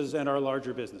businesses and our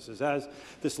larger businesses. As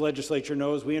this legislature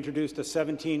knows, we introduced a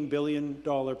 $17 billion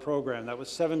program. That was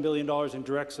 $7 billion in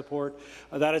direct support.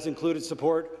 That has included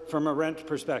support from a rent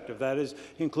perspective. That has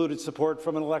included support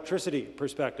from an electricity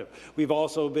perspective. We've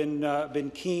also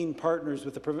been keen partners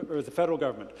with the federal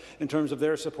government in terms of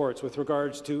their supports with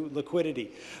regards to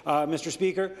liquidity. Mr.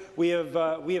 Speaker, we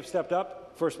have stepped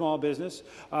up for small business.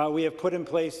 We have put in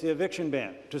place the eviction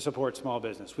ban to support small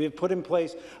business. We have put in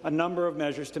place a number of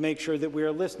measures to make sure that we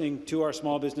are listening to our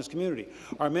small business community.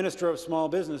 Our Minister of Small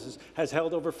Businesses has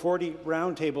held over 40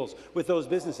 roundtables with those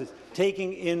businesses,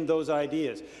 taking in those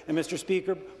ideas. And, Mr.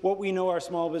 Speaker, what we know our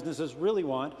small businesses really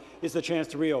want is the chance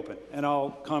to reopen, and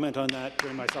I'll comment on that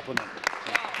during my supplementary.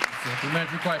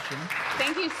 Supplementary question.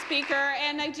 Thank you, Speaker.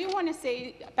 And I do want to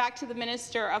say back to the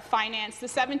Minister of Finance, the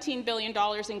 $17 billion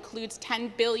includes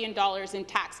 $10 billion in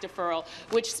tax deferral,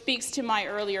 which speaks to my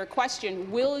earlier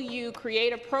question. Will you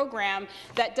create a program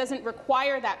that doesn't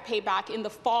require that payback in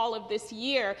the fall of this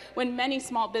year when many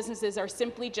small businesses are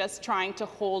simply just trying to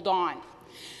hold on?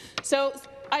 So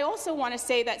I also want to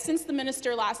say that since the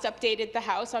minister last updated the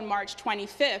House on March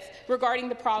 25th regarding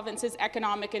the province's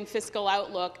economic and fiscal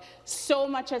outlook, so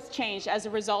much has changed as a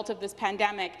result of this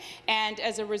pandemic and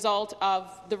as a result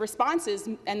of the responses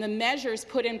and the measures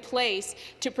put in place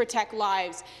to protect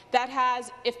lives. That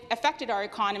has affected our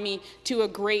economy to a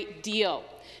great deal.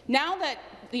 Now that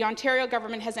the Ontario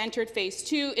government has entered phase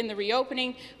 2 in the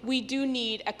reopening, we do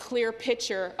need a clear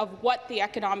picture of what the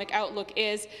economic outlook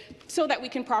is so that we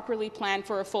can properly plan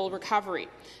for a full recovery.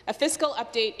 A fiscal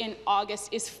update in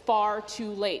August is far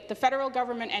too late. The federal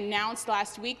government announced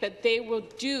last week that they will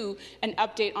do an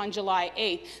update on July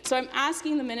 8th. So I'm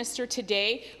asking the minister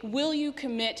today, will you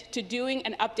commit to doing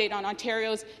an update on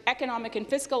Ontario's economic and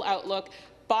fiscal outlook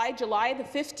by July the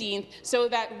 15th so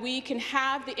that we can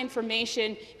have the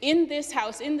information in this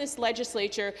House, in this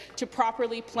legislature, to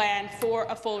properly plan for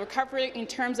a full recovery in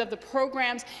terms of the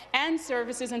programs and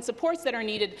services and supports that are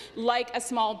needed, like a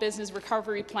small business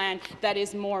recovery plan that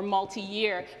is more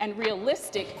multi-year and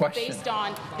realistic based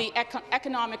on the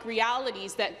economic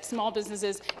realities that small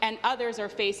businesses and others are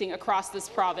facing across this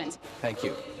province. Thank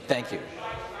you. Thank you.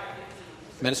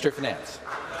 Minister of Finance.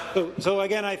 So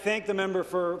again, I thank the member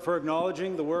for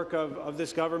acknowledging the work of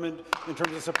this government in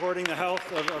terms of supporting the health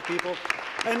of people,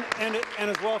 and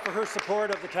as well for her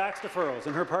support of the tax deferrals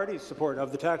and her party's support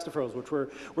of the tax deferrals, which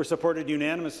were supported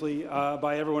unanimously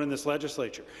by everyone in this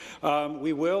legislature.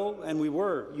 We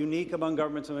were unique among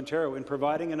governments of Ontario in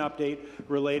providing an update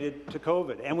related to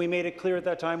COVID, and we made it clear at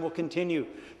that time we'll continue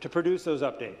to produce those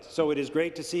updates. So it is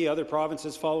great to see other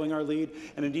provinces following our lead,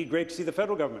 and indeed great to see the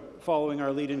federal government following our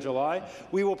our lead in July.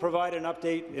 We will provide an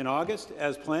update in August,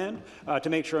 as planned, to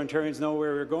make sure Ontarians know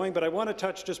where we're going. But I want to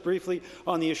touch just briefly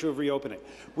on the issue of reopening.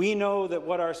 We know that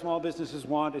what our small businesses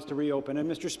want is to reopen. And,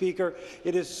 Mr. Speaker,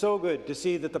 it is so good to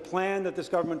see that the plan that this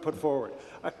government put forward,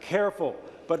 a careful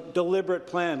but deliberate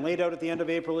plan laid out at the end of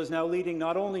April, is now leading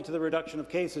not only to the reduction of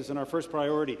cases in our first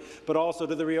priority, but also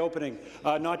to the reopening,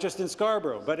 not just in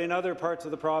Scarborough, but in other parts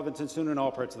of the province and soon in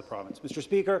all parts of the province. Mr.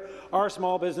 Speaker, our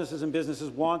small businesses and businesses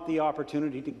want the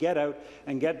opportunity to get out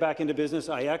and get back into business.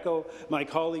 I echo my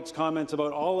colleagues' comments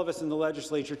about all of us in the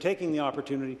legislature taking the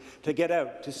opportunity to get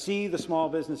out, to see the small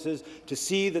businesses, to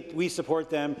see that we support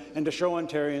them, and to show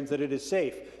Ontarians that it is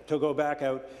safe to go back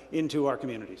out into our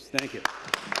communities. Thank you.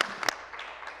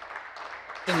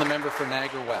 The member for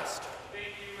Niagara West.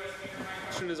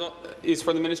 Question is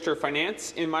for the Minister of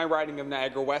Finance. In my riding of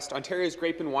Niagara West, Ontario's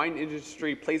grape and wine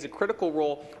industry plays a critical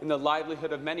role in the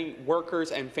livelihood of many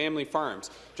workers and family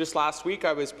farms. Just last week,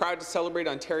 I was proud to celebrate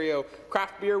Ontario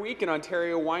Craft Beer Week and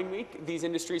Ontario Wine Week. These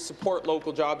industries support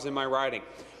local jobs in my riding.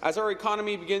 As our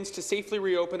economy begins to safely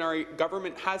reopen, our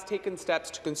government has taken steps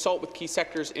to consult with key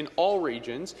sectors in all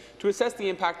regions to assess the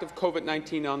impact of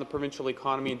COVID-19 on the provincial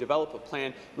economy and develop a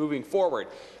plan moving forward.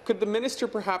 Could the minister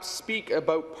perhaps speak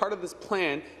about part of this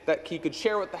plan that he could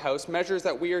share with the House, measures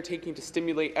that we are taking to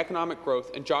stimulate economic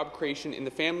growth and job creation in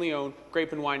the family-owned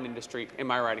grape and wine industry in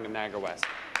my riding of Niagara West?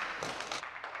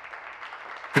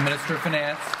 The Minister of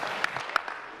Finance.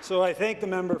 So I thank the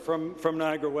member from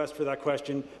Niagara West for that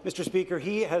question. Mr. Speaker,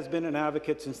 he has been an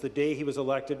advocate since the day he was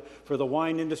elected for the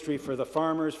wine industry, for the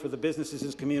farmers, for the businesses in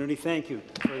his community. Thank you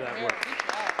for that work.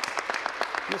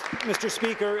 Mr.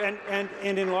 Speaker, and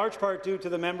in large part due to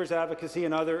the member's advocacy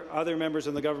and other members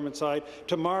on the government side,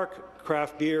 to mark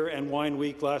Craft Beer and Wine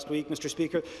Week last week, Mr.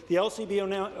 Speaker, the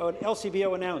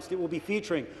LCBO announced it will be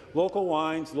featuring local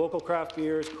wines, local craft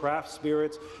beers, craft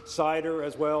spirits, cider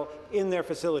as well in their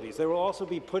facilities. They will also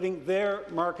be putting their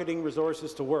marketing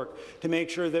resources to work to make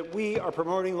sure that we are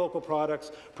promoting local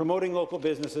products, promoting local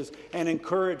businesses, and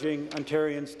encouraging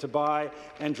Ontarians to buy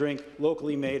and drink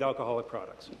locally made alcoholic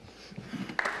products.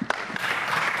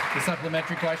 The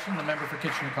supplementary question, the member for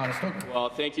Kitchener-Conestoga. Well,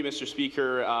 thank you, Mr.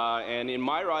 Speaker. And in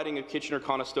my riding of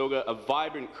Kitchener-Conestoga, a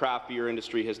vibrant craft beer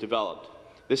industry has developed.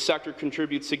 This sector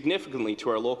contributes significantly to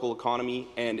our local economy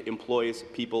and employs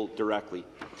people directly.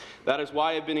 That is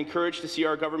why I've been encouraged to see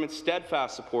our government's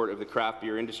steadfast support of the craft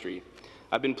beer industry.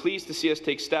 I've been pleased to see us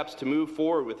take steps to move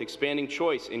forward with expanding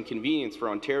choice and convenience for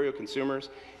Ontario consumers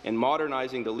and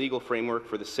modernizing the legal framework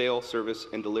for the sale, service,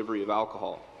 and delivery of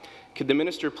alcohol. Could the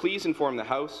minister please inform the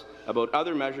House about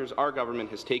other measures our government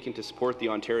has taken to support the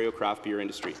Ontario craft beer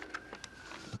industry?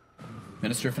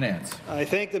 Minister of Finance. I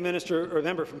thank the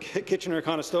member from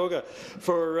Kitchener-Conestoga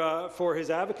for his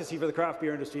advocacy for the craft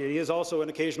beer industry. He is also an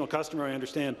occasional customer, I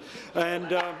understand.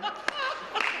 And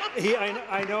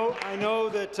I know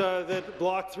that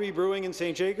Block 3 Brewing in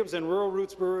St. Jacobs and Rural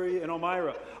Roots Brewery in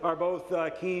Elmira are both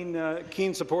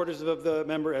keen supporters of the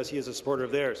member, as he is a supporter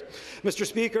of theirs. Mr.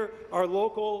 Speaker, our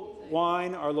local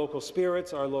wine, our local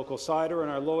spirits, our local cider,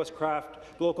 and our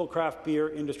local craft beer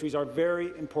industries are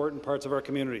very important parts of our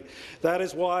community. That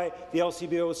is why the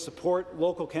LCBO's Support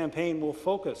Local campaign will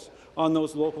focus on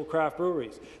those local craft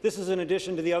breweries. This is in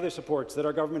addition to the other supports that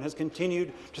our government has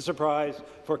continued to surprise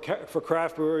for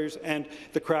craft breweries and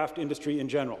the craft industry in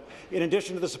general. In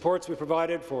addition to the supports we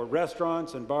provided for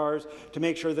restaurants and bars to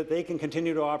make sure that they can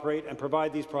continue to operate and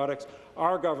provide these products,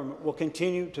 our government will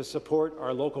continue to support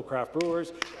our local craft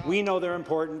brewers. We know they're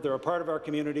important, they're a part of our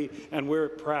community, and we're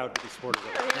proud to be supporters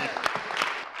of them.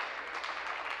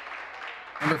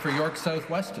 Member for York South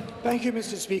Weston. Thank you,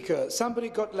 Mr. Speaker. Somebody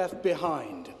got left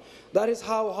behind. That is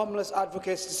how homeless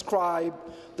advocates describe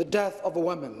the death of a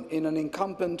woman in an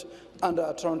encampment under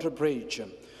a Toronto bridge.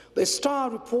 The Star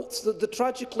reports that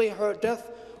tragically her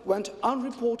death went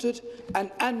unreported and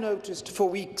unnoticed for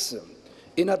weeks.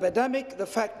 In a pandemic, the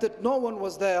fact that no one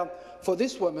was there for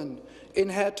this woman in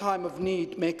her time of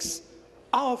need makes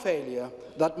our failure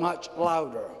that much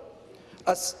louder.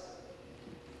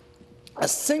 A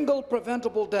single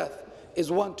preventable death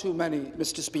is one too many,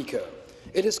 Mr. Speaker.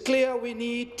 It is clear we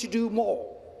need to do more.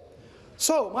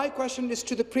 So my question is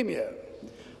to the Premier.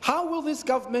 How will this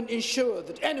government ensure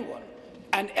that anyone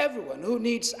and everyone who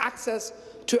needs access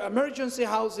to emergency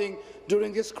housing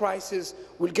during this crisis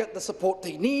will get the support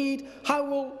they need? How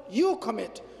will you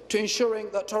commit to ensuring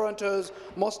that Toronto's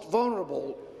most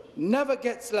vulnerable never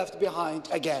gets left behind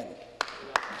again?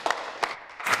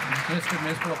 Minister of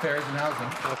Municipal Affairs and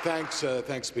Housing.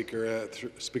 Thanks, Speaker.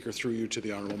 Speaker, through you to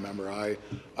the honourable member,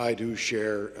 I do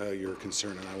share your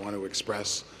concern, and I want to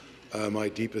express my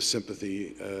deepest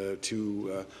sympathy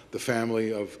to the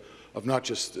family of not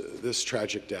just this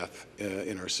tragic death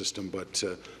in our system, but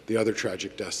the other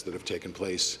tragic deaths that have taken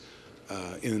place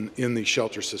in the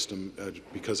shelter system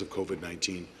because of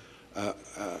COVID-19.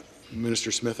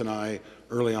 Minister Smith and I,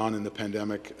 early on in the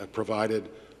pandemic, provided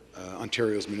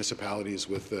Ontario's municipalities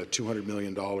with $200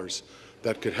 million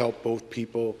that could help both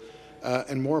people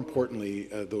and, more importantly,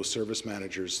 those service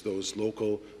managers, those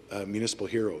local municipal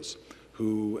heroes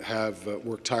who have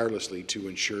worked tirelessly to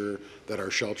ensure that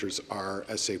our shelters are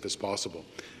as safe as possible.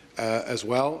 As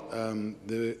well,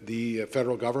 the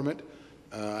federal government,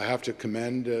 I have to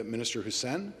commend Minister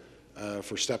Hussen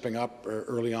for stepping up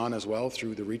early on as well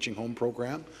through the Reaching Home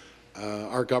program.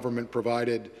 Our government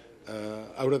provided,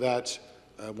 out of that,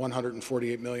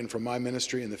 $148 million from my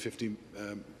ministry and the $52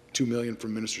 million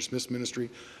from Minister Smith's ministry.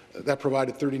 That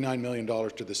provided $39 million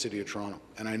to the City of Toronto.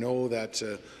 And I know that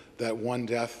that one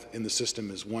death in the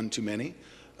system is one too many.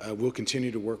 We'll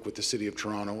continue to work with the City of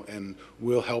Toronto, and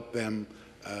we'll help them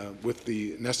with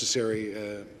the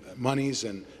necessary monies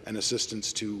and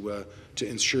assistance to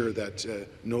ensure that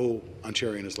no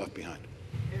Ontarian is left behind.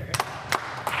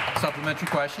 Supplementary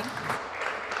question.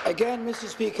 Again, Mr.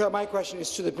 Speaker, my question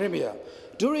is to the Premier.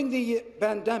 During the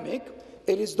pandemic,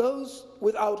 it is those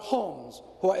without homes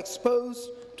who are exposed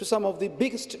to some of the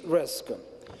biggest risk.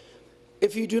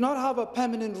 If you do not have a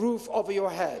permanent roof over your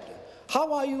head,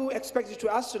 how are you expected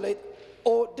to isolate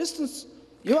or distance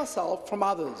yourself from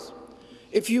others?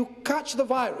 If you catch the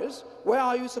virus, where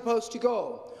are you supposed to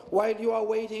go while you are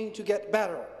waiting to get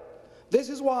better? This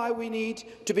is why we need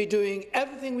to be doing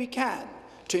everything we can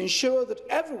to ensure that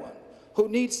everyone who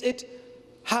needs it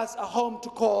has a home to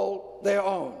call their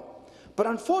own. But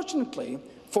unfortunately,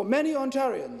 for many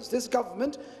Ontarians, this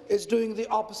government is doing the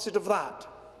opposite of that.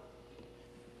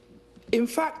 In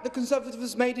fact, the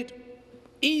Conservatives made it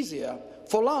easier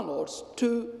for landlords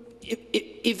to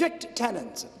evict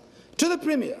tenants. To the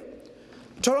Premier,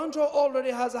 Toronto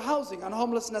already has a housing and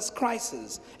homelessness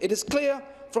crisis. It is clear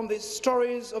from the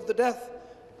stories of the death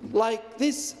like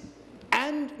this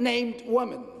and named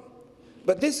women.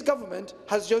 But this government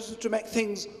has chosen to make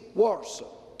things worse.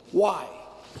 Why?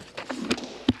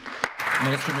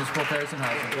 Minister of Municipal Affairs and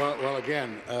Housing. Well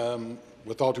again,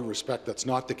 with all due respect, that's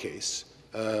not the case.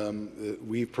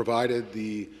 We've provided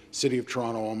the City of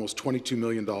Toronto almost $22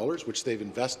 million, which they've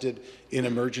invested in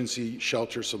emergency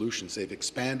shelter solutions. They've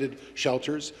expanded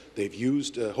shelters. They've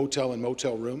used hotel and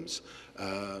motel rooms.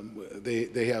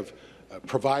 They have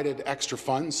provided extra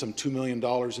funds, some $2 million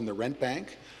in the rent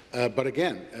bank. But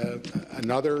again,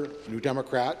 another New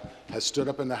Democrat has stood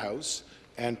up in the House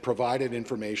and provided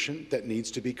information that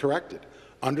needs to be corrected.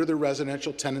 Under the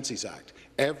Residential Tenancies Act,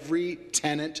 every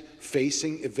tenant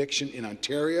facing eviction in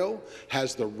Ontario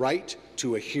has the right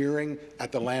to a hearing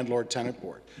at the Landlord-Tenant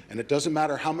Board. And it doesn't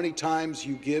matter how many times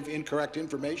you give incorrect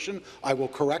information, I will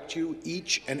correct you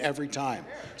each and every time.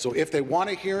 So if they want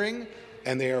a hearing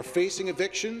and they are facing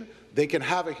eviction, they can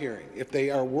have a hearing. If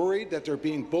they are worried that they're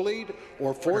being bullied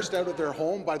or forced out of their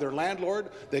home by their landlord,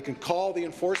 they can call the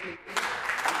enforcement.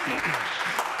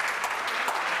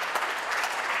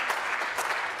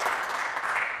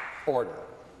 Order.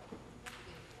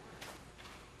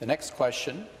 The next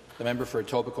question, the member for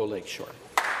Etobicoke Lakeshore.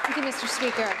 Thank you, Mr.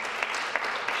 Speaker.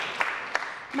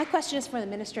 My question is for the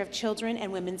Minister of Children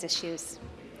and Women's Issues.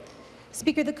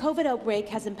 Speaker, the COVID outbreak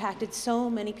has impacted so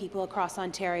many people across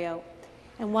Ontario.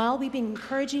 And while we've been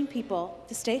encouraging people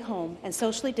to stay home and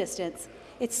socially distance,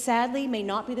 it sadly may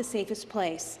not be the safest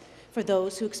place for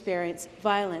those who experience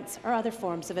violence or other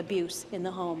forms of abuse in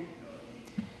the home.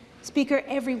 Speaker,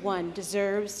 everyone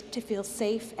deserves to feel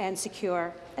safe and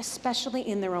secure, especially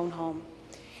in their own home.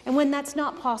 And when that's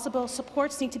not possible,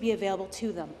 supports need to be available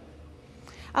to them.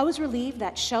 I was relieved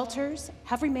that shelters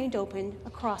have remained open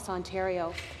across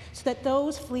Ontario so that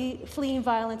those fleeing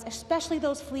violence, especially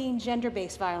those fleeing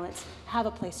gender-based violence, have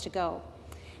a place to go.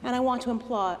 And I want to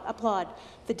applaud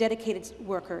the dedicated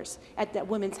workers at that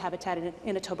Women's Habitat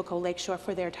in Etobicoke Lakeshore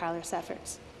for their tireless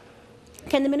efforts.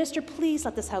 Can the minister please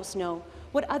let this House know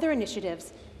what other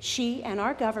initiatives she and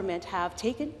our government have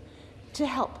taken to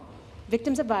help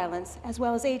victims of violence, as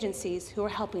well as agencies who are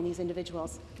helping these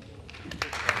individuals?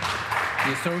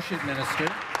 The Associate Minister,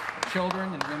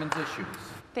 Children and Women's Issues.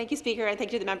 Thank you, Speaker, and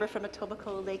thank you to the member from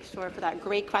Etobicoke Lakeshore for that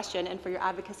great question and for your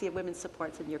advocacy of women's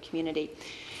supports in your community.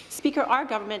 Speaker, our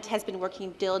government has been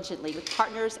working diligently with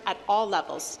partners at all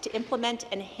levels to implement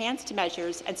enhanced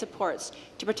measures and supports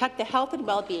to protect the health and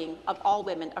well-being of all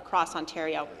women across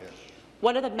Ontario.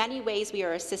 One of the many ways we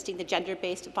are assisting the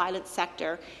gender-based violence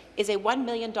sector is a $1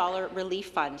 million relief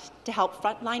fund to help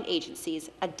frontline agencies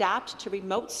adapt to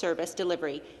remote service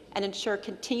delivery and ensure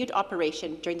continued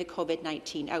operation during the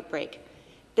COVID-19 outbreak.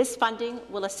 This funding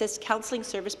will assist counselling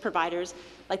service providers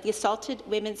like the Assaulted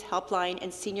Women's Helpline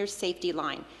and Senior Safety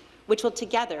Line, which will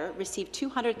together receive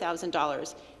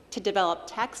 $200,000 to develop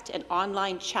text and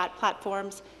online chat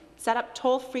platforms, set up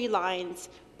toll-free lines,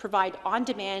 provide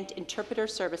on-demand interpreter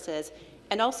services,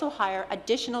 and also hire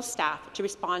additional staff to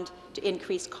respond to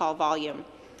increased call volume.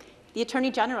 The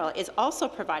Attorney General is also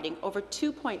providing over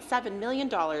 $2.7 million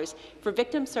for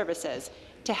victim services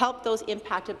to help those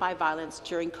impacted by violence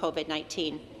during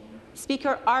COVID-19.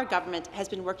 Speaker, our government has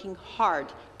been working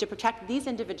hard to protect these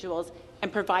individuals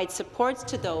and provide supports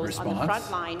to those on the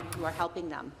front line who are helping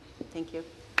them. Thank you.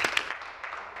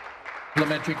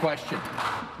 Supplementary question.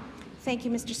 Thank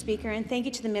you, Mr. Speaker, and thank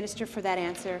you to the Minister for that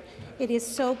answer. It is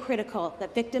so critical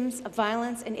that victims of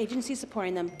violence and agencies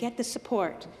supporting them get the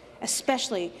support,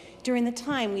 especially during the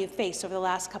time we have faced over the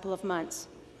last couple of months.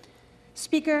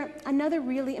 Speaker, another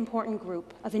really important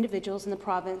group of individuals in the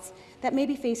province that may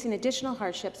be facing additional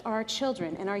hardships are our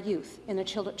children and our youth in the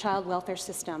child welfare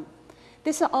system.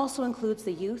 This also includes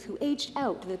the youth who aged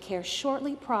out of the care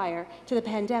shortly prior to the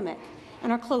pandemic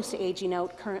and are close to aging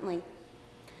out currently.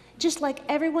 Just like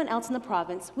everyone else in the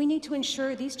province, we need to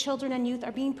ensure these children and youth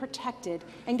are being protected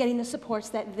and getting the supports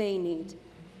that they need.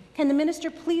 Can the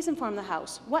Minister please inform the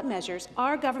House what measures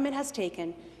our government has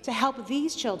taken to help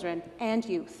these children and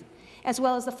youth, as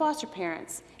well as the foster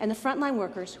parents and the frontline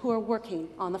workers who are working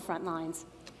on the front lines?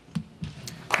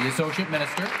 The Associate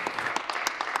Minister.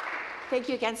 Thank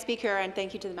you again, Speaker, and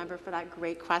thank you to the member for that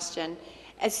great question.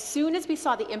 As soon as we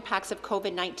saw the impacts of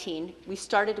COVID-19, we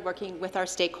started working with our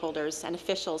stakeholders and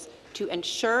officials to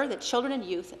ensure that children and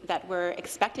youth that were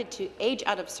expected to age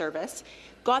out of service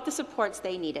got the supports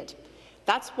they needed.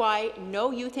 That's why no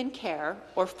youth in care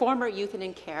or former youth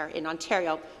in care in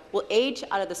Ontario will age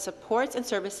out of the supports and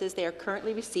services they are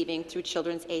currently receiving through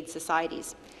Children's Aid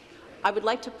Societies. I would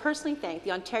like to personally thank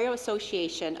the Ontario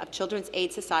Association of Children's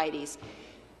Aid Societies,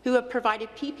 who have provided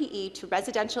PPE to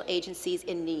residential agencies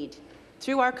in need.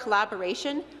 Through our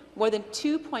collaboration, more than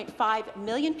 2.5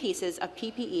 million pieces of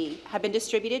PPE have been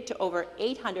distributed to over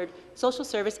 800 social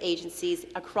service agencies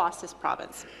across this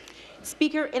province.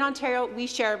 Speaker, in Ontario, we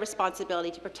share a responsibility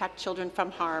to protect children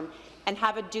from harm and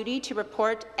have a duty to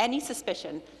report any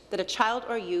suspicion that a child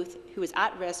or youth who is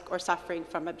at risk or suffering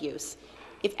from abuse.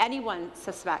 If anyone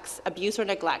suspects abuse or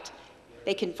neglect,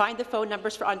 they can find the phone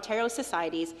numbers for Ontario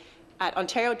societies at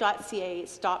ontario.ca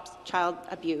Stop Child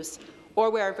Abuse, or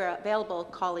wherever available,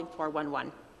 calling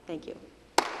 411. Thank you.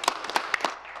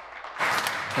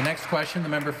 The next question, the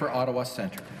member for Ottawa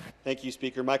Centre. Thank you,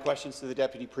 Speaker. My question is to the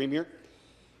Deputy Premier.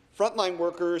 Frontline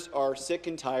workers are sick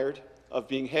and tired of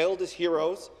being hailed as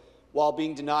heroes while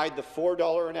being denied the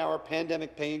 $4 an hour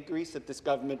pandemic pay increase that this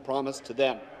government promised to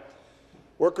them.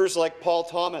 Workers like Paul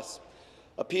Thomas,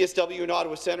 a PSW in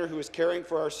Ottawa Centre who is caring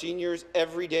for our seniors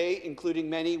every day, including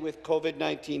many with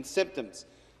COVID-19 symptoms.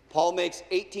 Paul makes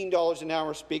 $18 an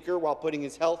hour, Speaker, while putting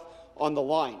his health on the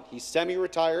line. He's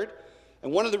semi-retired,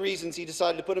 and one of the reasons he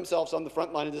decided to put himself on the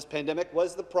front line of this pandemic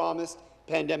was the promised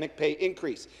pandemic pay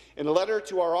increase. In a letter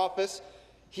to our office,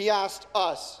 he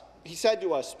said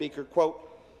to us, Speaker, quote,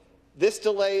 "This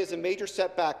delay is a major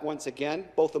setback once again,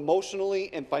 both emotionally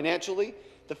and financially.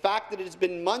 The fact that it has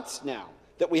been months now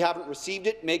that we haven't received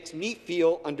it makes me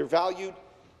feel undervalued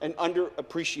and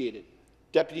underappreciated."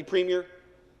 Deputy Premier,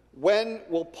 when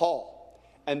will Paul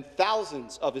and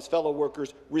thousands of his fellow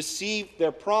workers receive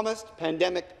their promised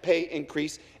pandemic pay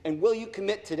increase, and will you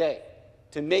commit today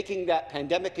to making that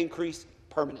pandemic increase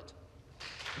permanent?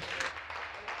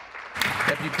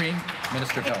 Deputy Premier,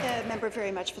 Minister of Health. Thank the member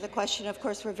very much for the question. Of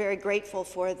course, we're very grateful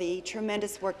for the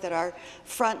tremendous work that our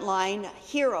frontline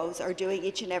heroes are doing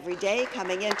each and every day,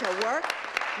 coming into work,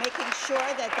 making sure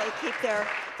that they keep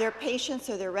their patients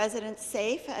or their residents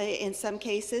safe, in some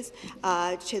cases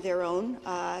to their own,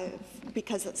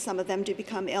 because some of them do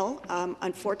become ill,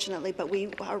 unfortunately. But we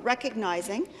are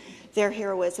recognizing their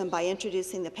heroism by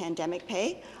introducing the pandemic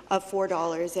pay of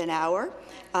 $4 an hour.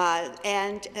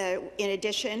 In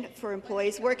addition, for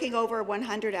employees working over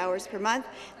 100 hours per month,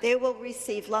 they will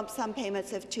receive lump sum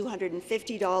payments of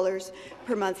 $250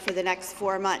 per month for the next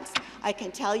 4 months. I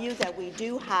can tell you that we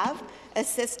do have a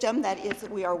system that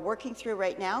we are working through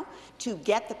right now to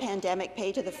get the pandemic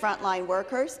pay to the frontline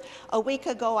workers. A week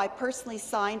ago, I personally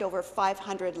signed over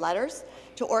 500 letters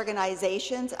to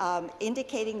organizations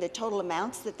indicating the total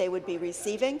amounts that they would be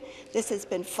receiving. This has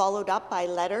been followed up by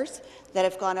letters that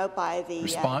have gone out by the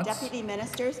deputy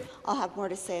ministers. I'll have more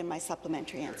to say in my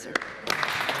supplementary answer.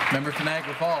 Member for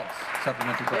Niagara Falls,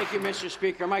 supplementary question. Thank you, Mr.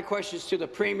 Speaker. My question is to the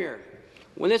Premier.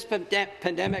 When this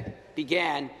pandemic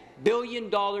began,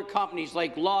 billion-dollar companies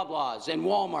like Loblaws and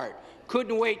Walmart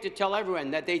couldn't wait to tell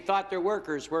everyone that they thought their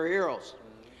workers were heroes.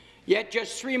 Yet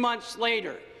just 3 months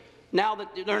later, now that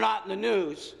they're not in the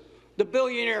news, the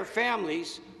billionaire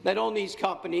families that own these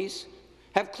companies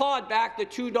have clawed back the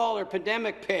 $2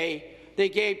 pandemic pay they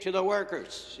gave to the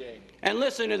workers. Shame. And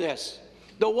listen to this.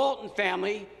 The Walton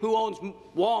family, who owns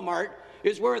Walmart,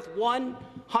 is worth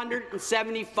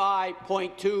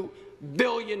 $175.2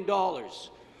 billion.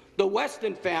 The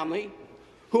Weston family,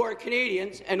 who are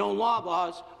Canadians and own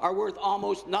Loblaws, are worth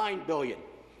almost $9 billion.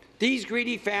 These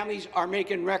greedy families are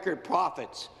making record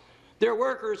profits. Their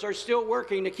workers are still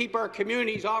working to keep our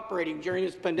communities operating during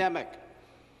this pandemic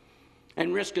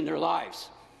and risking their lives.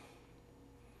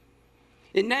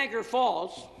 In Niagara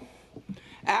Falls,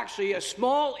 actually a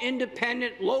small,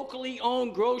 independent, locally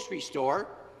owned grocery store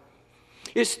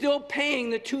is still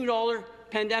paying the $2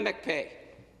 pandemic pay.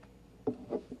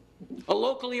 A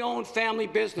locally owned family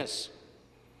business,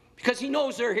 because he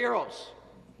knows they're heroes,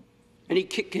 and he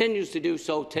continues to do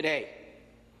so today.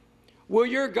 Will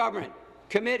your government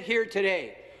commit here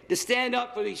today to stand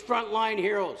up for these frontline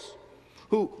heroes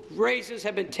whose raises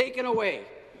have been taken away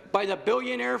by the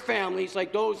billionaire families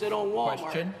like those that own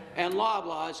Walmart and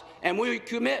Loblaws, and will you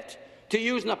commit to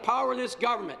using the power of this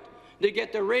government to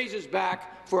get the raises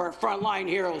back for our frontline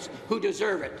heroes who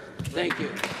deserve it? Thank you.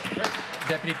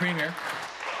 Deputy Premier.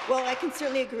 Well, I can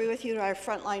certainly agree with you. Our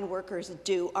frontline workers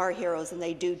are heroes, and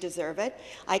they do deserve it.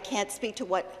 I can't speak to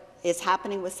what is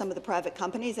happening with some of the private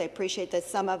companies. I appreciate that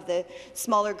some of the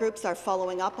smaller groups are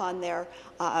following up on their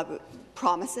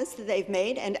promises that they've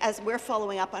made, and as we're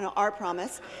following up on our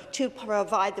promise to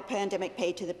provide the pandemic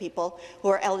pay to the people who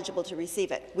are eligible to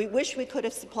receive it. We wish we could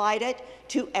have supplied it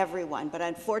to everyone, but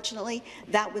unfortunately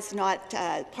that was not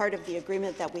part of the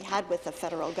agreement that we had with the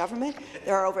federal government.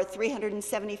 There are over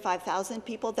 375,000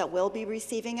 people that will be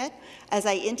receiving it. As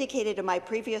I indicated in my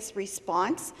previous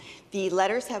response, the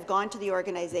letters have gone to the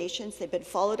organizations. They've been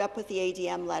followed up with the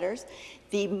ADM letters.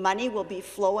 The money will be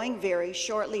flowing very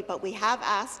shortly, but we have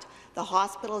asked the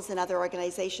hospitals and other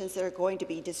organizations that are going to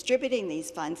be distributing these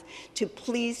funds to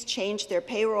please change their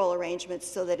payroll arrangements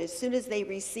so that as soon as they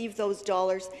receive those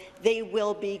dollars, they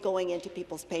will be going into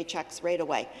people's paychecks right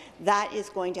away. That is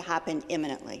going to happen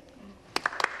imminently.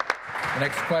 The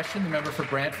next question, the member for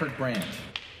Brantford Brant.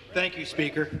 Thank you,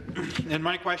 Speaker. And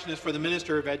my question is for the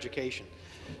Minister of Education.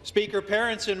 Speaker,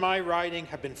 parents in my riding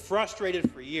have been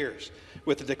frustrated for years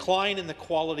with the decline in the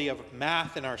quality of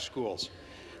math in our schools.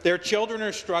 Their children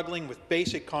are struggling with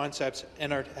basic concepts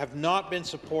and have not been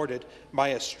supported by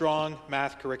a strong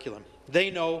math curriculum.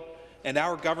 They know, and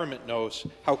our government knows,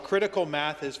 how critical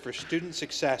math is for student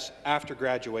success after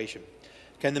graduation.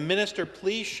 Can the minister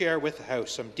please share with the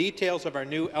House some details of our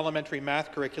new elementary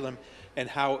math curriculum and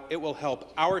how it will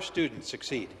help our students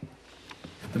succeed?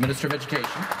 The Minister of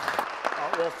Education.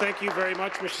 Well, thank you very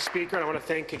much, Mr. Speaker, and I want to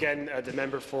thank again the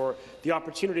member for the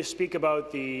opportunity to speak about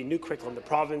the new curriculum the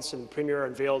province and the Premier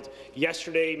unveiled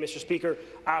yesterday, Mr. Speaker,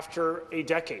 after a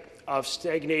decade of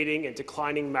stagnating and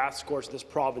declining math scores in this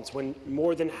province, when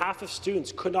more than half of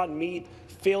students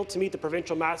failed to meet the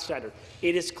provincial math standard.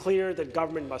 It is clear that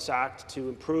government must act to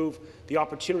improve the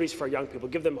opportunities for our young people,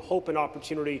 give them hope and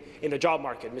opportunity in the job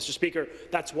market. Mr. Speaker,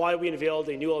 that's why we unveiled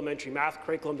a new elementary math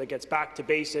curriculum that gets back to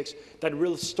basics, that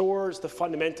restores the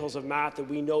fundamentals of math that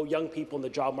we know young people in the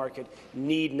job market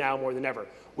need now more than ever.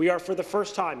 We are, for the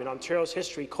first time in Ontario's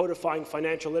history, codifying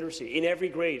financial literacy in every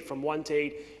grade from 1 to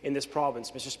 8 in this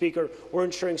province. Mr. Speaker, we're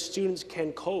ensuring students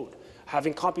can code,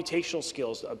 having computational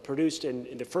skills produced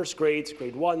in the first grades,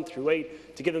 grade 1 through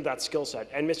 8, to give them that skill set.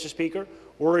 And, Mr. Speaker,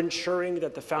 we're ensuring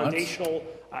that the foundational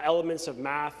elements of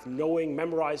math, knowing,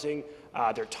 memorizing,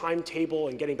 their timetable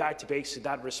and getting back to basics in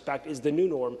that respect is the new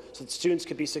norm so that students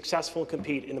can be successful and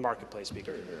compete in the marketplace,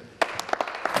 Speaker.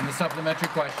 And the supplementary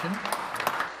question.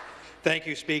 Thank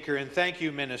you, Speaker, and thank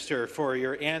you, Minister, for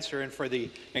your answer and for the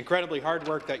incredibly hard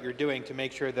work that you're doing to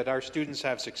make sure that our students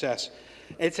have success.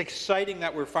 It's exciting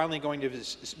that we're finally going to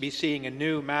be seeing a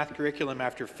new math curriculum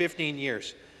after 15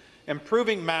 years.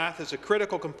 Improving math is a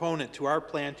critical component to our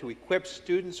plan to equip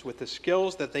students with the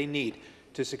skills that they need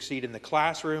to succeed in the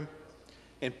classroom,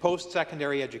 in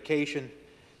post-secondary education,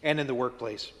 and in the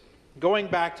workplace. Going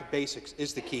back to basics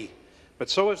is the key, but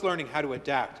so is learning how to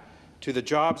adapt to the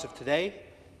jobs of today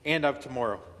and of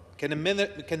tomorrow. Can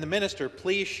the minister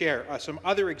please share some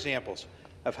other examples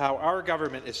of how our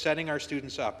government is setting our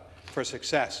students up for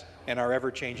success in our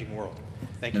ever-changing world?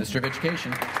 Thank you. Minister of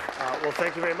Education. Well,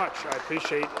 thank you very much. I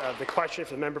appreciate the question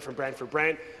from the member from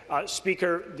Brantford-Brant.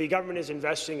 Speaker, the government is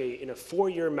investing in a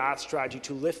 4-year math strategy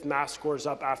to lift math scores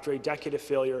up after a decade of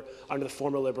failure under the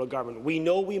former Liberal government. We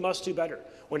know we must do better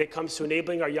when it comes to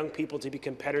enabling our young people to be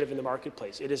competitive in the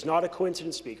marketplace. It is not a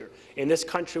coincidence, Speaker. In this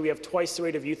country, we have twice the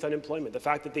rate of youth unemployment. The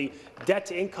fact that the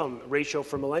debt-to-income ratio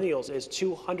for millennials is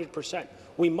 200%.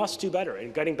 We must do better,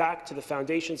 and getting back to the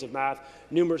foundations of math,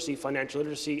 numeracy, financial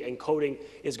literacy, and coding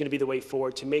is going to be the way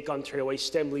forward to make Ontario a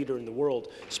STEM leader in the world.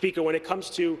 Speaker, when it comes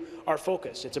to our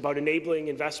focus, it's about enabling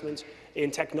investments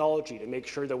in technology to make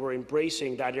sure that we're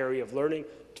embracing that area of learning.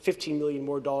 $15 million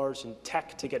more in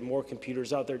tech to get more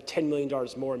computers out there, $10 million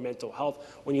more in mental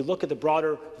health. When you look at the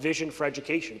broader vision for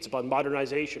education, it's about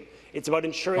modernization. It's about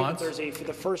ensuring that there's for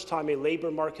the first time, a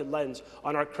labour market lens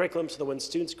on our curriculum so that when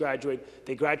students graduate,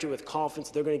 they graduate with confidence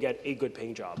they're going to get a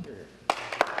good-paying job.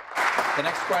 The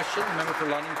next question, the member for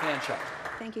London Fanshawe.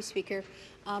 Thank you, Speaker.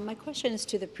 My question is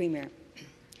to the Premier.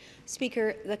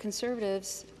 Speaker, the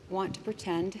Conservatives want to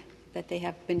pretend that they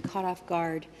have been caught off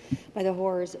guard by the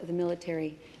horrors of the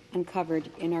military uncovered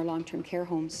in our long-term care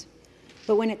homes.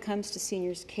 But when it comes to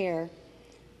seniors' care,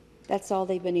 that's all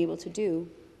they've been able to do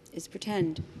is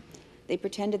pretend. They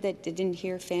pretended that they didn't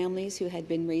hear families who had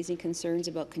been raising concerns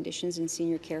about conditions in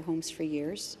senior care homes for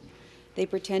years. They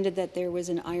pretended that there was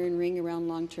an iron ring around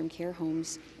long-term care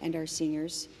homes and our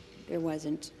seniors. There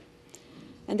wasn't.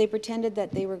 And they pretended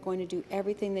that they were going to do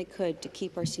everything they could to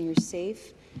keep our seniors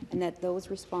safe and that those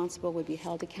responsible would be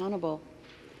held accountable.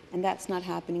 And that's not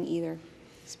happening either.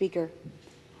 Speaker,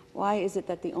 why is it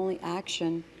that the only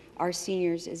action our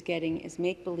seniors is getting is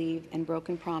make-believe and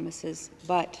broken promises,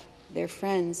 but their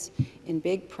friends in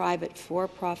big private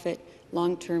for-profit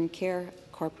long-term care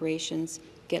corporations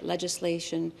get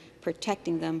legislation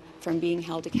protecting them from being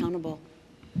held accountable?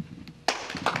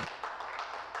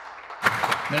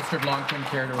 Minister of Long-Term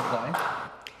Care to reply.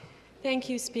 Thank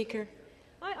you, Speaker.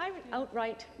 I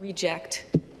outright reject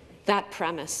that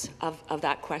premise of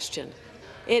that question.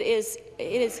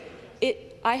 I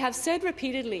have said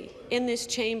repeatedly in this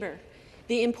chamber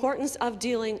the importance of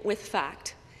dealing with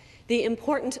fact, the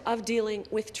importance of dealing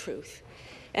with truth.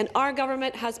 And our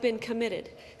government has been committed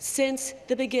since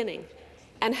the beginning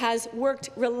and has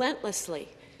worked relentlessly.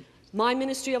 My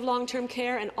Ministry of Long-Term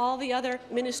Care and all the other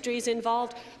ministries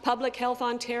involved, Public Health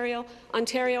Ontario,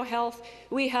 Ontario Health,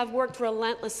 we have worked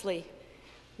relentlessly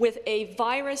with a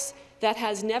virus that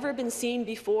has never been seen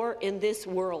before in this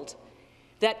world,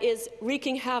 that is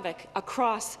wreaking havoc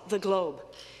across the globe.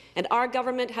 And our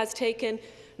government has taken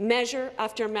measure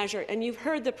after measure, and you've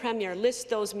heard the Premier list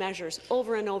those measures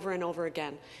over and over and over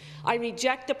again. I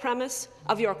reject the premise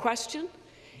of your question.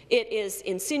 It is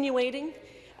insinuating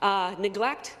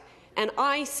neglect, and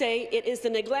I say it is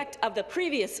the neglect of the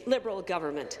previous Liberal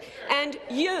government and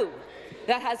you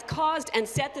that has caused and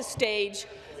set the stage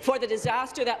for the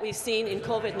disaster that we've seen in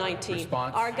COVID-19.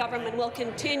 Our government will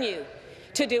continue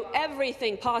to do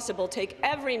everything possible, take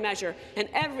every measure and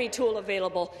every tool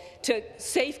available to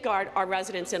safeguard our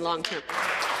residents in long-term.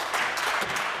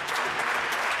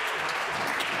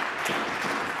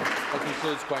 That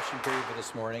concludes question period for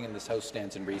this morning, and this House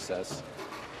stands in recess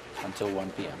until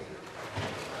 1 p.m.